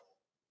life,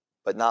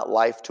 but not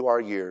life to our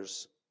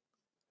years.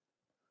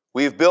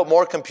 We've built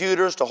more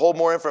computers to hold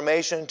more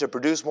information, to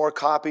produce more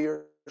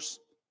copies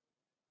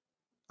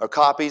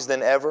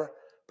than ever,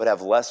 but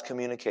have less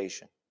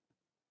communication.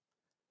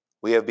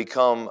 We have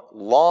become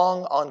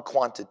long on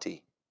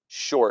quantity,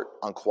 short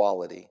on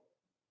quality.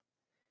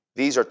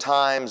 These are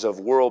times of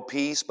world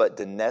peace, but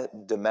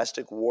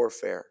domestic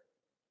warfare.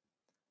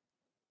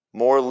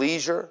 More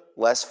leisure,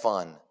 less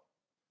fun.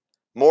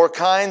 More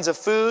kinds of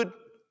food,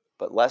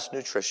 but less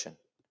nutrition.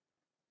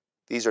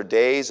 These are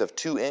days of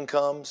 2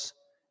 incomes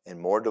and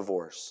more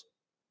divorce.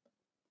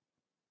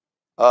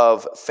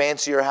 Of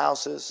fancier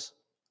houses,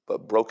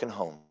 but broken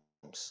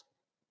homes.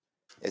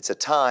 It's a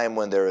time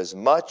when there is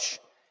much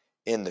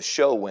in the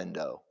show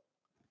window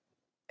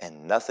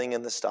and nothing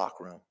in the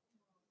stockroom.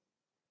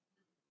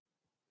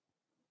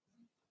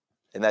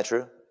 Isn't that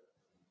true?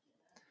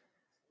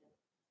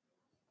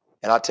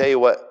 And I'll tell you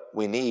what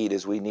we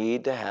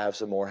need to have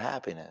some more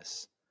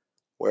happiness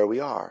where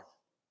we are.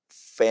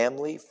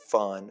 Family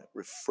fun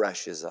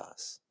refreshes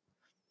us.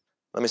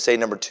 Let me say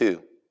number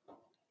 2.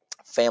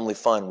 Family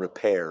fun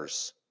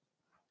repairs.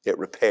 It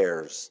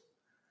repairs.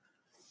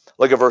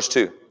 Look at verse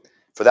 2.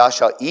 For thou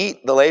shalt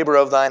eat the labor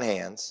of thine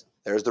hands.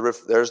 There's the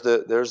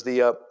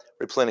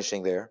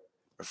replenishing there,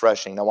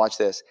 refreshing. Now watch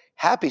this.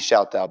 Happy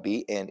shalt thou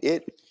be, and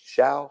it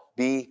shall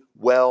be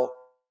well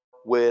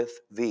with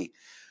thee.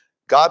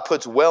 God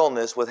puts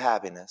wellness with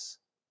happiness.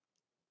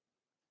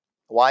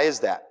 Why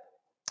is that?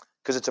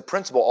 Because it's a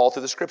principle all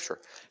through the Scripture.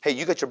 Hey,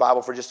 you got your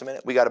Bible for just a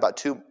minute? We got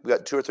 2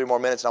 or 3 more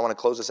minutes, and I want to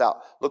close this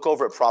out. Look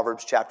over at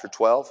Proverbs chapter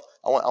 12.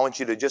 I want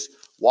you to just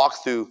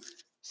walk through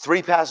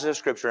 3 passages of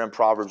Scripture in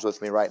Proverbs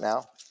with me right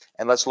now,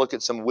 and let's look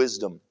at some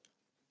wisdom.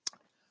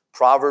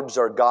 Proverbs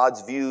are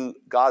God's view,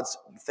 God's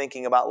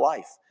thinking about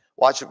life.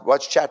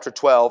 Watch chapter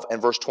 12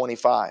 and verse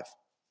 25.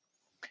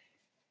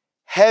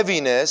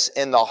 Heaviness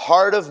in the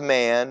heart of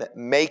man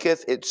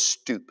maketh it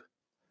stoop,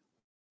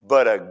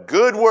 but a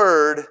good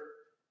word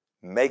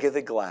maketh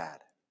it glad.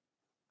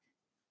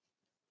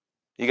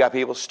 You got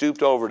people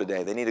stooped over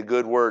today. They need a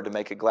good word to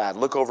make it glad.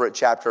 Look over at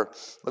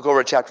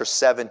chapter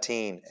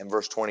 17 and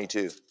verse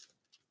 22.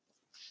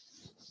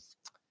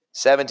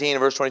 17 and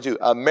verse 22.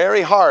 A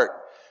merry heart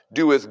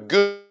doeth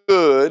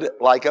good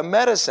like a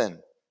medicine,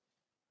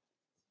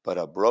 but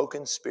a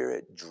broken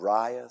spirit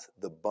drieth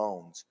the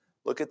bones.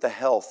 Look at the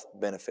health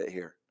benefit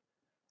here.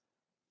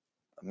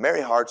 A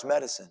merry heart's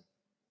medicine.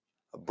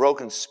 A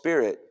broken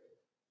spirit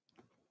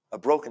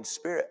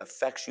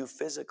affects you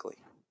physically.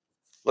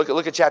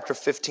 Look at chapter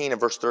 15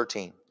 and verse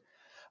 13.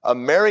 A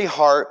merry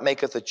heart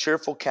maketh a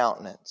cheerful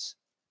countenance,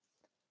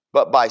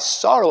 but by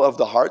sorrow of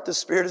the heart the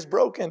spirit is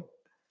broken.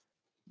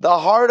 The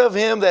heart of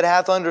him that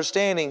hath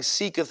understanding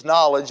seeketh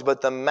knowledge,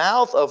 but the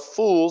mouth of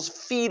fools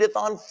feedeth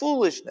on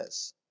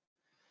foolishness.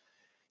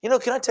 You know,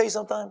 can I tell you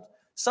something?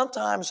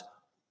 Sometimes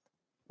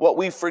what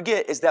we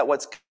forget is that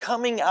what's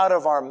coming out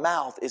of our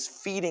mouth is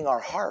feeding our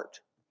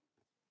heart.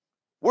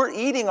 We're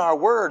eating our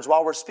words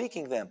while we're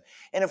speaking them.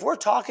 And if we're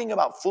talking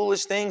about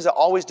foolish things that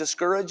always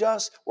discourage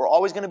us, we're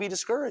always going to be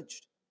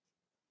discouraged.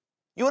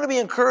 You want to be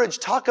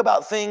encouraged, talk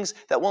about things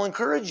that will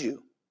encourage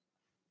you.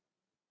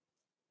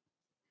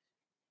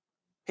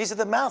 He said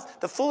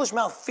the foolish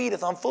mouth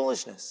feedeth on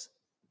foolishness.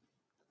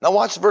 Now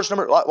watch verse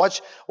number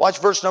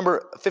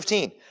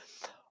 15.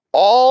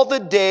 All the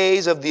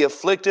days of the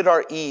afflicted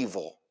are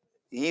evil.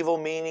 Evil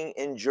meaning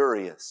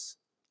injurious.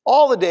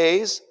 All the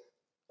days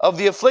of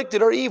the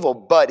afflicted are evil,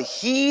 but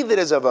he that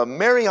is of a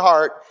merry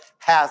heart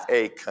hath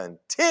a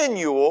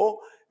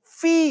continual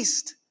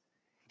feast.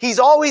 He's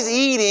always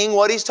eating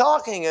what he's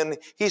talking, and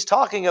he's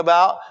talking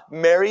about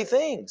merry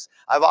things.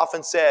 I've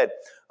often said,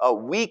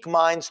 weak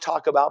minds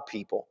talk about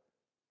people.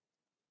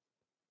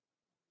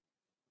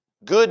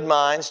 Good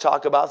minds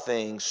talk about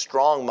things.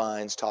 Strong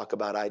minds talk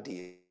about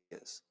ideas.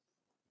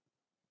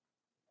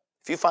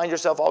 If you find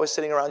yourself always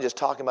sitting around just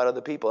talking about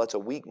other people, that's a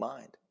weak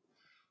mind.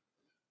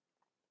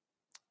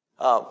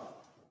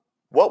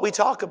 What we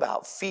talk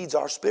about feeds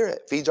our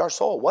spirit, feeds our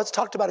soul. What's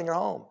talked about in your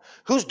home?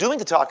 Who's doing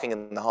the talking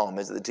in the home?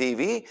 Is it the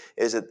TV?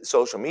 Is it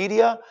social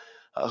media?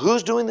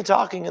 Who's doing the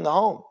talking in the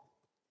home?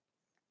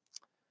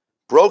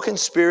 Broken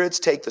spirits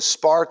take the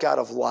spark out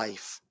of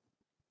life.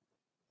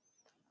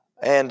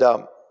 And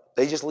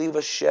they just leave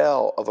a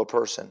shell of a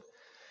person.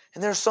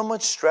 And there's so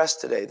much stress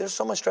today. There's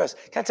so much stress.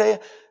 Can I tell you,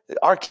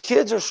 our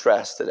kids are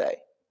stressed today.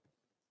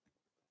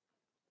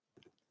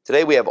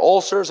 Today we have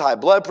ulcers, high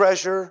blood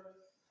pressure,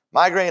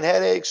 migraine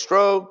headache,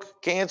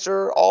 stroke,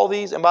 cancer, all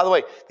these. And by the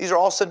way, these are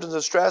all symptoms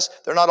of stress.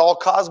 They're not all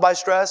caused by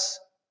stress,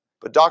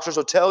 but doctors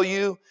will tell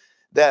you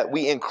that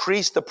we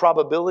increase the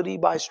probability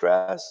by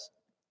stress.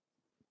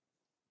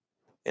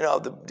 You know,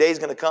 the day's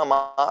going to come.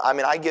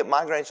 I get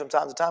migraines from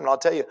time to time, and I'll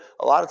tell you,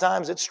 a lot of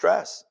times it's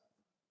stress.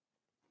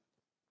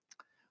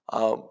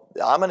 I'm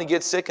going to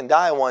get sick and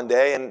die one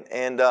day, and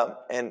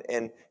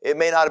it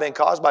may not have been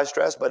caused by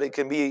stress, but it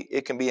can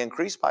be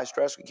increased by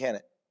stress, can't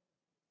it?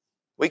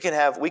 We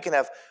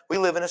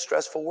live in a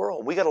stressful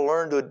world. We got to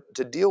learn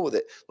to deal with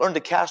it. Learn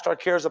to cast our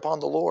cares upon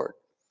the Lord.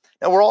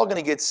 Now, we're all going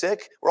to get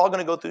sick. We're all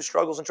going to go through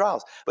struggles and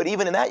trials. But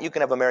even in that, you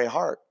can have a merry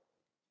heart.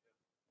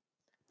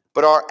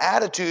 But our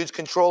attitudes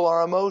control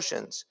our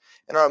emotions,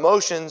 and our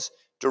emotions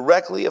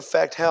directly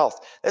affect health.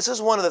 This is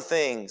one of the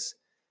things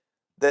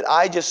that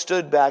I just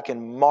stood back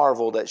and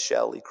marveled at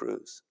Shelley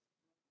Cruz.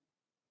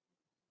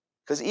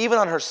 Because even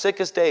on her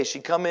sickest day,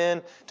 she'd come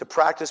in to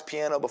practice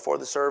piano before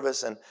the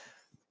service, and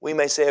we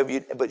may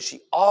say, but she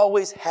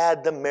always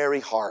had the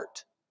merry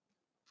heart,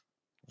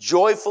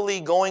 joyfully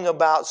going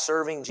about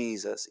serving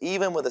Jesus,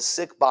 even with a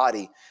sick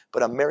body,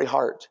 but a merry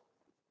heart.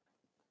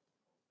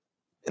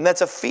 And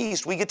that's a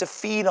feast. We get to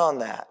feed on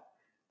that.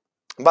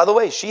 And by the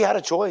way, she had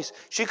a choice.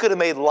 She could have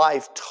made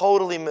life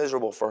totally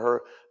miserable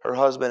for her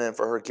husband and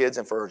for her kids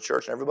and for her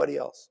church and everybody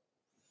else.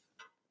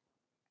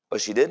 But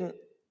she didn't.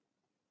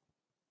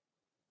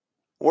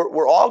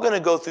 We're all going to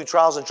go through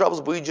trials and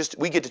troubles, but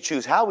we get to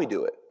choose how we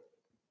do it.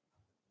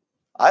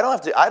 I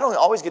don't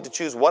always get to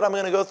choose what I'm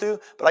going to go through,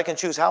 but I can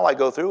choose how I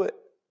go through it.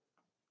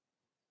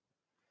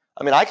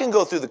 I mean, I can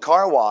go through the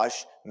car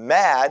wash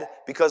mad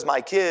because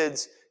my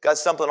kids got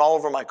something all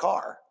over my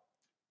car.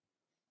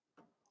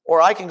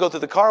 Or I can go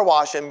through the car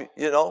wash and,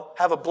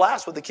 have a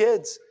blast with the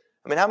kids.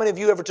 I mean, how many of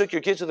you ever took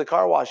your kids to the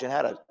car wash and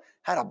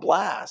had a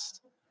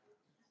blast?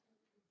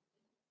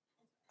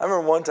 I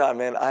remember one time,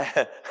 man, I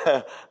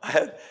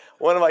had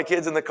one of my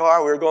kids in the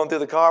car. We were going through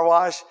the car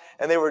wash,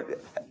 and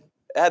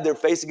had their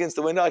face against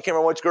the window. I can't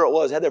remember which girl it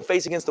was. Had their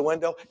face against the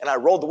window, and I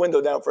rolled the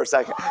window down for a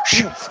second.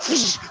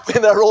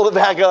 And I rolled it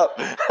back up.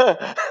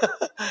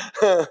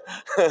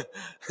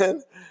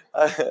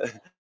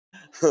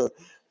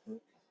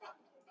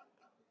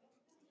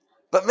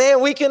 But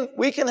man, we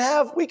can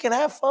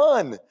have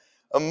fun.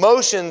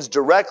 Emotions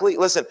directly,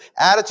 listen,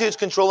 attitudes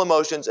control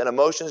emotions, and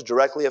emotions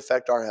directly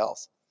affect our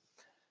health.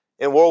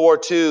 In World War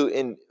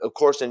II, of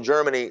course, in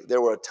Germany,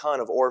 there were a ton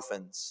of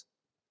orphans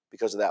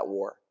because of that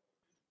war.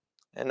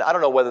 And I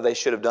don't know whether they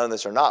should have done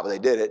this or not, but they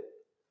did it.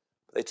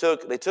 They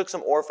took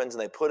some orphans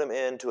and they put them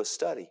into a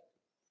study.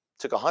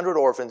 Took 100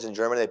 orphans in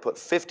Germany. They put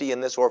 50 in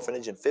this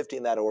orphanage and 50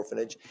 in that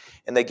orphanage.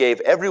 And they gave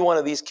every one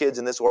of these kids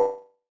in this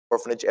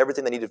orphanage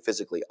everything they needed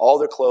physically. All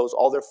their clothes,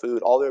 all their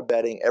food, all their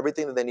bedding,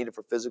 everything that they needed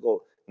for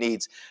physical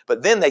needs.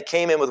 But then they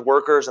came in with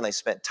workers and they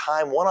spent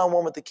time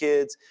one-on-one with the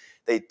kids.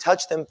 They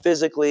touched them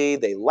physically.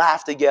 They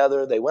laughed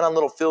together. They went on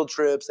little field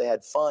trips. They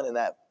had fun in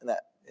that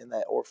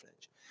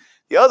orphanage.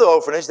 The other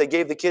orphanage, they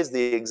gave the kids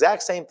the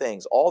exact same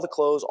things. All the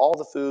clothes, all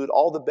the food,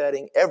 all the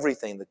bedding,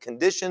 everything. The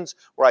conditions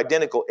were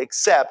identical,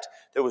 except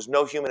there was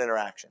no human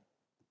interaction.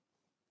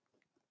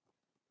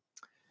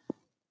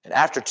 And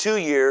after 2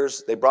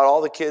 years, they brought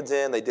all the kids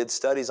in. They did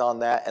studies on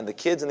that. And the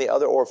kids in the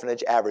other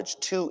orphanage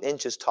averaged 2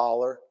 inches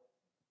taller,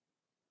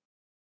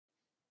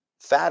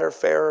 fatter,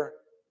 fairer,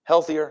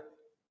 healthier.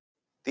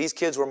 These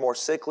kids were more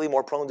sickly,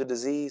 more prone to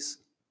disease,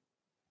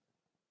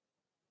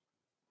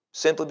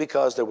 simply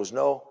because there was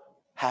no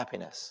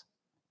happiness.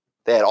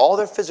 They had all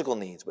their physical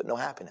needs, but no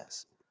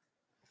happiness.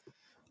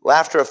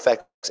 Laughter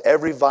affects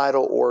every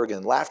vital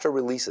organ. Laughter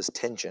releases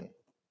tension.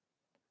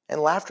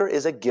 And laughter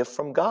is a gift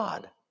from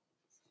God.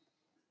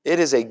 It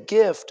is a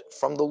gift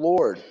from the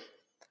Lord.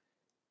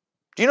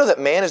 Do you know that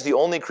man is the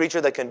only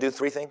creature that can do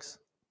 3 things?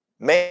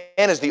 Man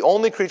is the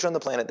only creature on the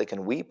planet that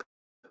can weep,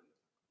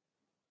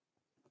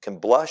 can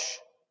blush,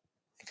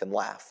 and can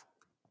laugh.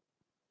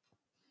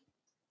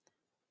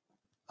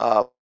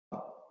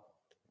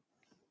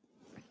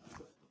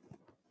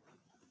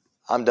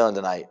 I'm done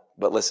tonight,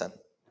 but listen.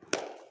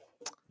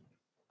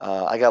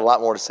 I got a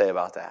lot more to say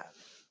about that,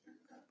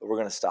 but we're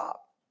going to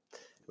stop.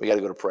 We got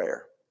to go to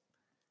prayer,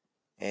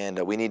 and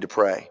we need to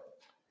pray.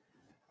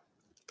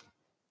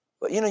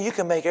 But you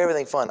can make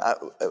everything fun. I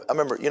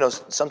remember,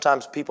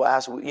 sometimes people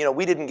ask,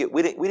 we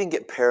didn't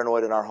get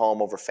paranoid in our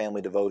home over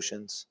family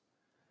devotions.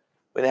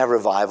 We didn't have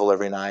revival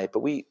every night,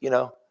 but we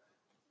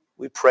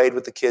prayed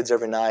with the kids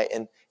every night,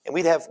 and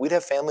we'd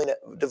have family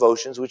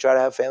devotions. We try to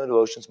have family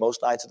devotions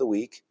most nights of the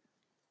week.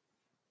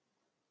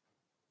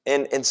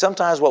 And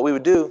sometimes what we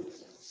would do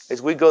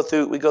is we go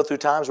through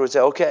times where we'd say,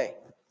 okay,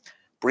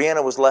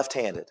 Brianna was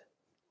left-handed.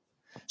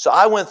 So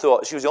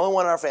she was the only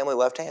one in our family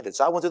left-handed.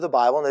 So I went through the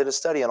Bible and they did a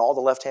study on all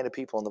the left-handed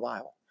people in the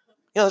Bible.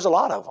 There's a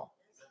lot of them.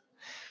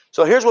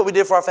 So here's what we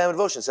did for our family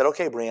devotion. Said,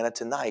 okay, Brianna,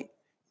 tonight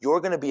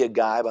you're going to be a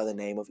guy by the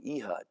name of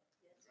Ehud.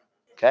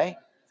 Okay?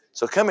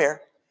 So come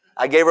here.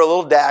 I gave her a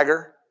little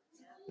dagger.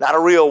 Not a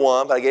real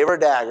one, but I gave her a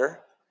dagger.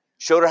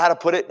 Showed her how to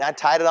put it, and I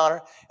tied it on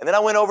her. And then I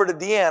went over to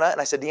Deanna, and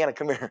I said, Deanna,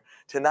 come here.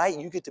 Tonight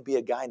you get to be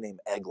a guy named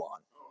Eglon.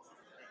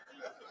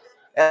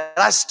 And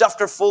I stuffed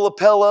her full of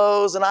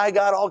pillows, and I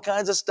got all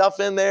kinds of stuff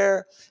in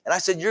there. And I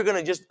said, you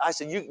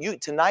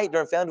tonight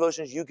during family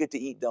devotions, you get to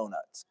eat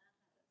donuts.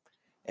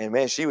 And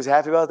man, she was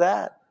happy about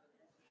that.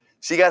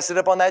 She got to sit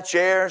up on that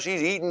chair.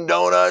 She's eating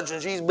donuts,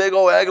 and she's big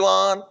old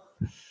Eglon.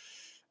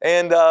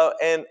 And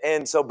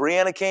so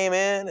Brianna came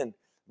in, and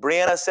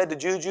Brianna said to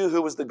Juju,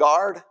 who was the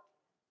guard,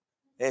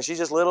 and she's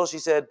just little, she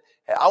said,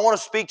 hey, I want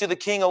to speak to the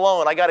king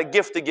alone. I got a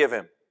gift to give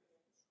him.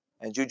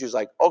 And Juju's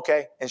like,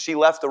 okay. And she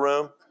left the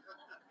room.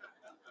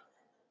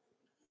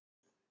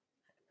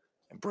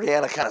 And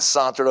Brianna kind of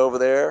sauntered over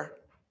there.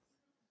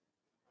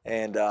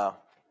 And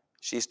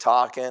she's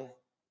talking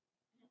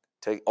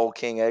to old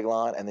King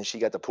Eglon. And then she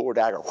got the poor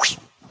dagger, whoosh,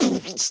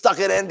 stuck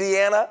it in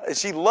Deanna. And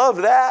she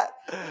loved that.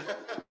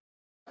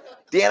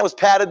 Deanna was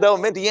patted though.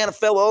 And then Deanna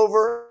fell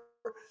over.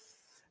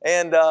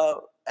 And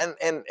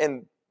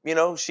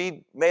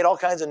she made all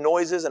kinds of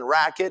noises and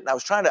racket. And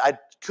I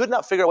could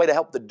not figure a way to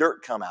help the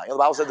dirt come out. The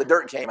Bible said the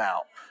dirt came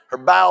out. Her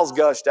bowels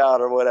gushed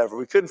out or whatever.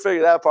 We couldn't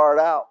figure that part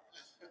out.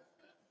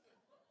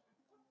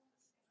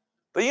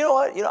 But you know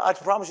what? I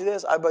promise you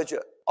this. I bet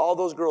you all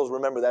those girls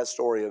remember that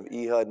story of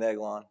Ehud and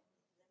Eglon.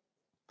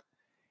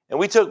 And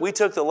we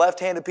took the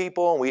left-handed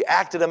people and we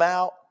acted them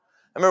out.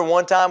 I remember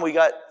one time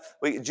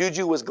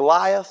Juju was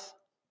Goliath.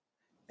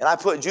 And I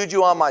put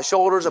Juju on my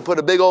shoulders. I put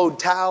a big old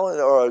towel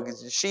or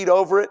a sheet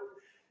over it.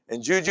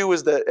 And Juju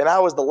and I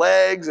was the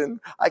legs.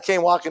 And I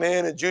came walking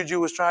in and Juju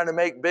was trying to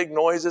make big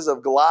noises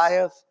of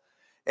Goliath.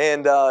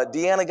 And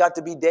Deanna got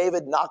to be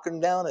David, knock her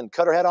down and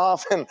cut her head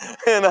off. And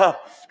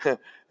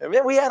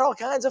man, we had all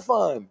kinds of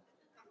fun.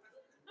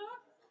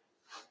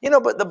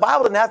 But the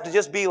Bible didn't have to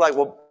just be like,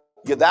 well,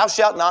 thou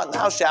shalt not, and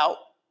thou shalt.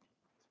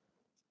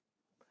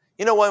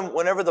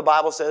 Whenever the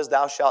Bible says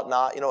thou shalt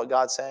not, you know what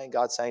God's saying?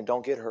 God's saying,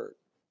 don't get hurt.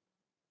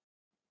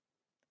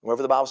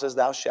 Whenever the Bible says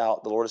thou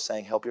shalt, the Lord is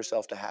saying, help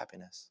yourself to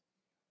happiness.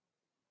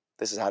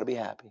 This is how to be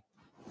happy.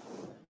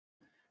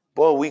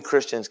 Boy, we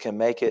Christians can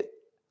make it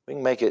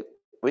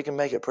we can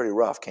make it pretty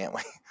rough, can't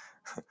we?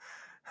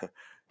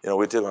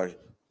 We tell our,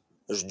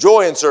 there's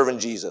joy in serving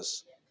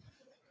Jesus.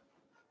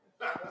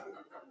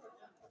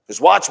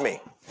 Just watch me.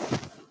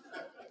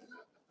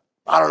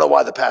 I don't know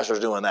why the pastor's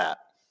doing that.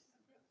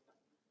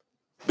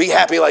 Be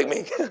happy like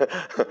me.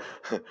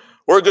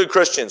 We're good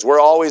Christians. We're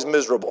always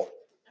miserable.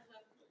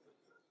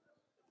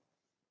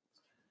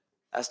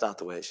 That's not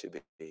the way it should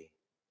be.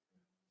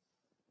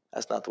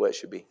 That's not the way it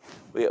should be.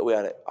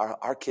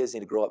 Our kids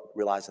need to grow up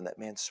realizing that,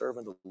 man,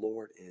 serving the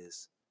Lord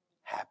is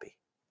happy.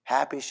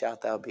 Happy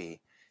shalt thou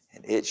be,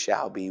 and it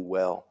shall be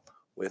well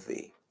with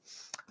thee.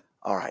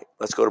 All right,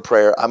 let's go to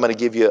prayer. I'm going to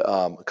give you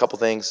a couple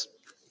things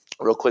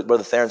real quick.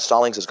 Brother Theron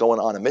Stallings is going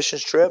on a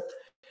missions trip,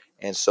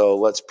 and so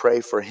let's pray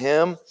for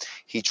him.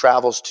 He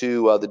travels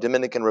to the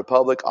Dominican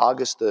Republic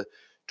August the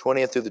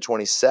 20th through the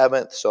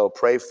 27th, so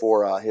pray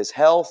for his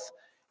health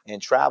and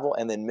travel,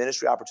 and then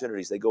ministry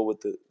opportunities. They go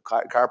with the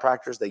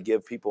chiropractors. They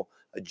give people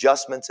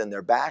adjustments in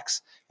their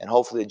backs and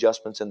hopefully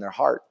adjustments in their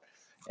heart.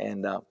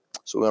 And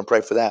so we're going to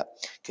pray for that.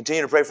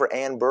 Continue to pray for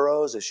Ann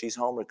Burrows as she's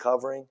home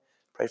recovering.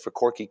 Pray for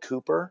Corky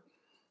Cooper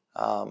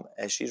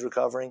as she's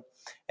recovering.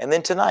 And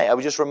then tonight, I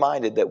was just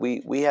reminded that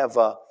we have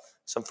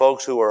some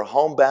folks who are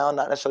homebound,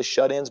 not necessarily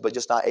shut-ins, but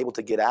just not able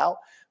to get out,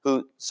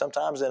 who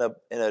sometimes in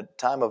a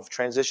time of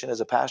transition as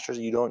a pastor,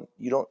 you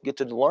don't get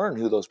to learn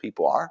who those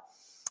people are.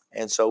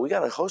 And so we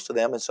got a host of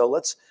them. And so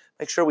let's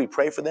make sure we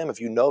pray for them.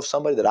 If you know of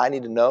somebody that I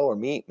need to know or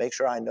meet, make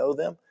sure I know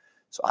them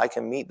so I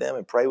can meet them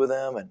and pray with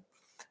them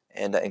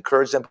and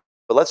encourage them.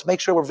 But let's make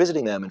sure we're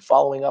visiting them and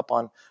following up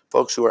on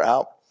folks who are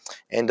out.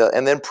 And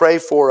then pray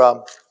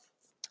for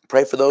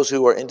those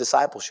who are in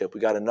discipleship.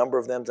 We got a number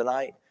of them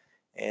tonight,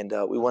 and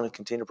we want to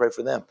continue to pray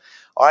for them.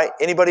 All right,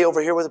 anybody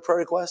over here with a prayer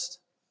request?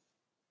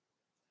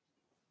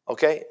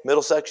 Okay,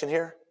 middle section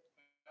here.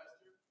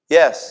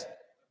 Yes.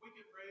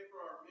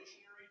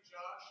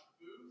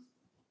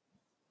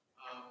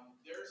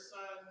 Their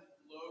son,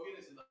 Logan,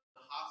 is in the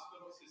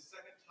hospital. It's his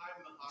second time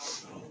in the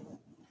hospital.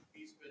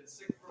 He's been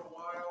sick for a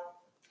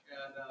while,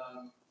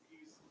 and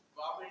he's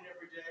vomiting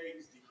every day.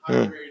 He's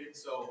dehydrated.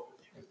 So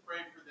if you can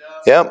pray for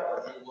them,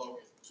 Yep.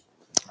 Logan.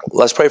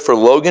 Let's pray for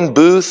Logan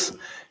Booth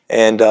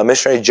and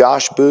missionary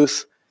Josh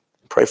Booth.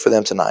 Pray for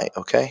them tonight,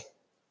 okay?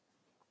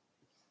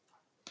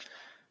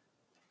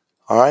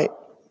 All right.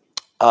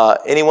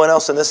 Anyone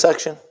else in this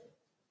section?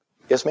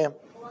 Yes, ma'am?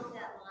 Along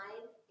that line,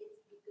 it'd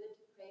be good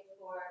to pray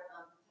for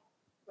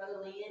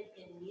Brother Leon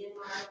in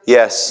Myanmar.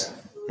 Yes.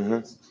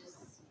 Just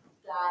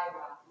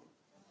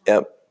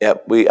skyrocketing.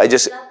 Yep. I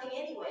just nothing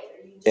anyway.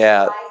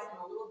 yeah. Buy him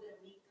a little bit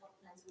of meat a couple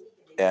times a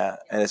week. Yeah,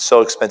 and it's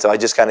so expensive. I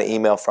just got an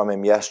email from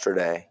him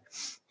yesterday.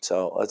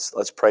 So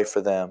let's pray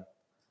for them.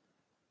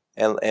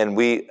 And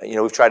we've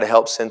tried to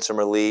help send some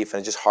relief, and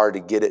it's just hard to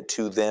get it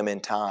to them in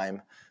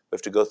time. We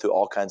have to go through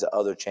all kinds of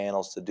other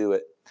channels to do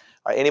it.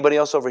 All right, anybody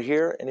else over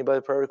here? Anybody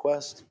prayer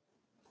request?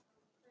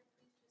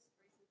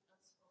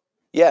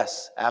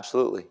 Yes,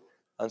 absolutely.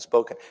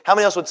 Unspoken. How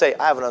many else would say,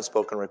 I have an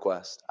unspoken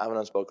request? I have an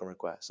unspoken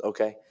request.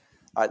 Okay.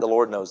 All right, the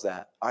Lord knows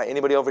that. All right,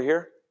 anybody over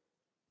here?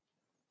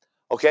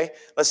 Okay,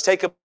 let's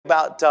take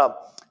about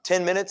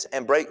 10 minutes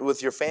and break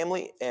with your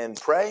family and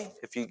pray.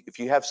 If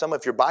you have someone,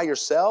 if you're by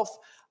yourself,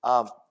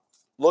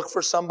 look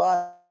for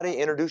somebody,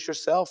 introduce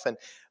yourself. And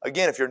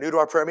again, if you're new to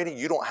our prayer meeting,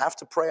 you don't have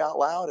to pray out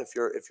loud. If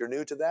you're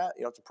new to that,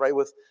 you don't have to pray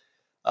with,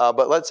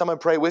 but let someone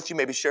pray with you.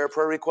 Maybe share a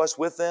prayer request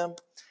with them.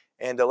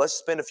 And let's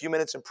spend a few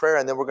minutes in prayer,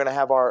 and then we're going to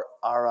have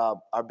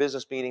our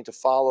business meeting to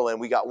follow. And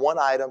we got one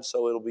item,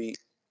 so it'll be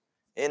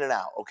in and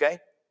out, okay?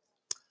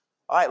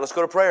 All right, let's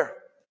go to prayer.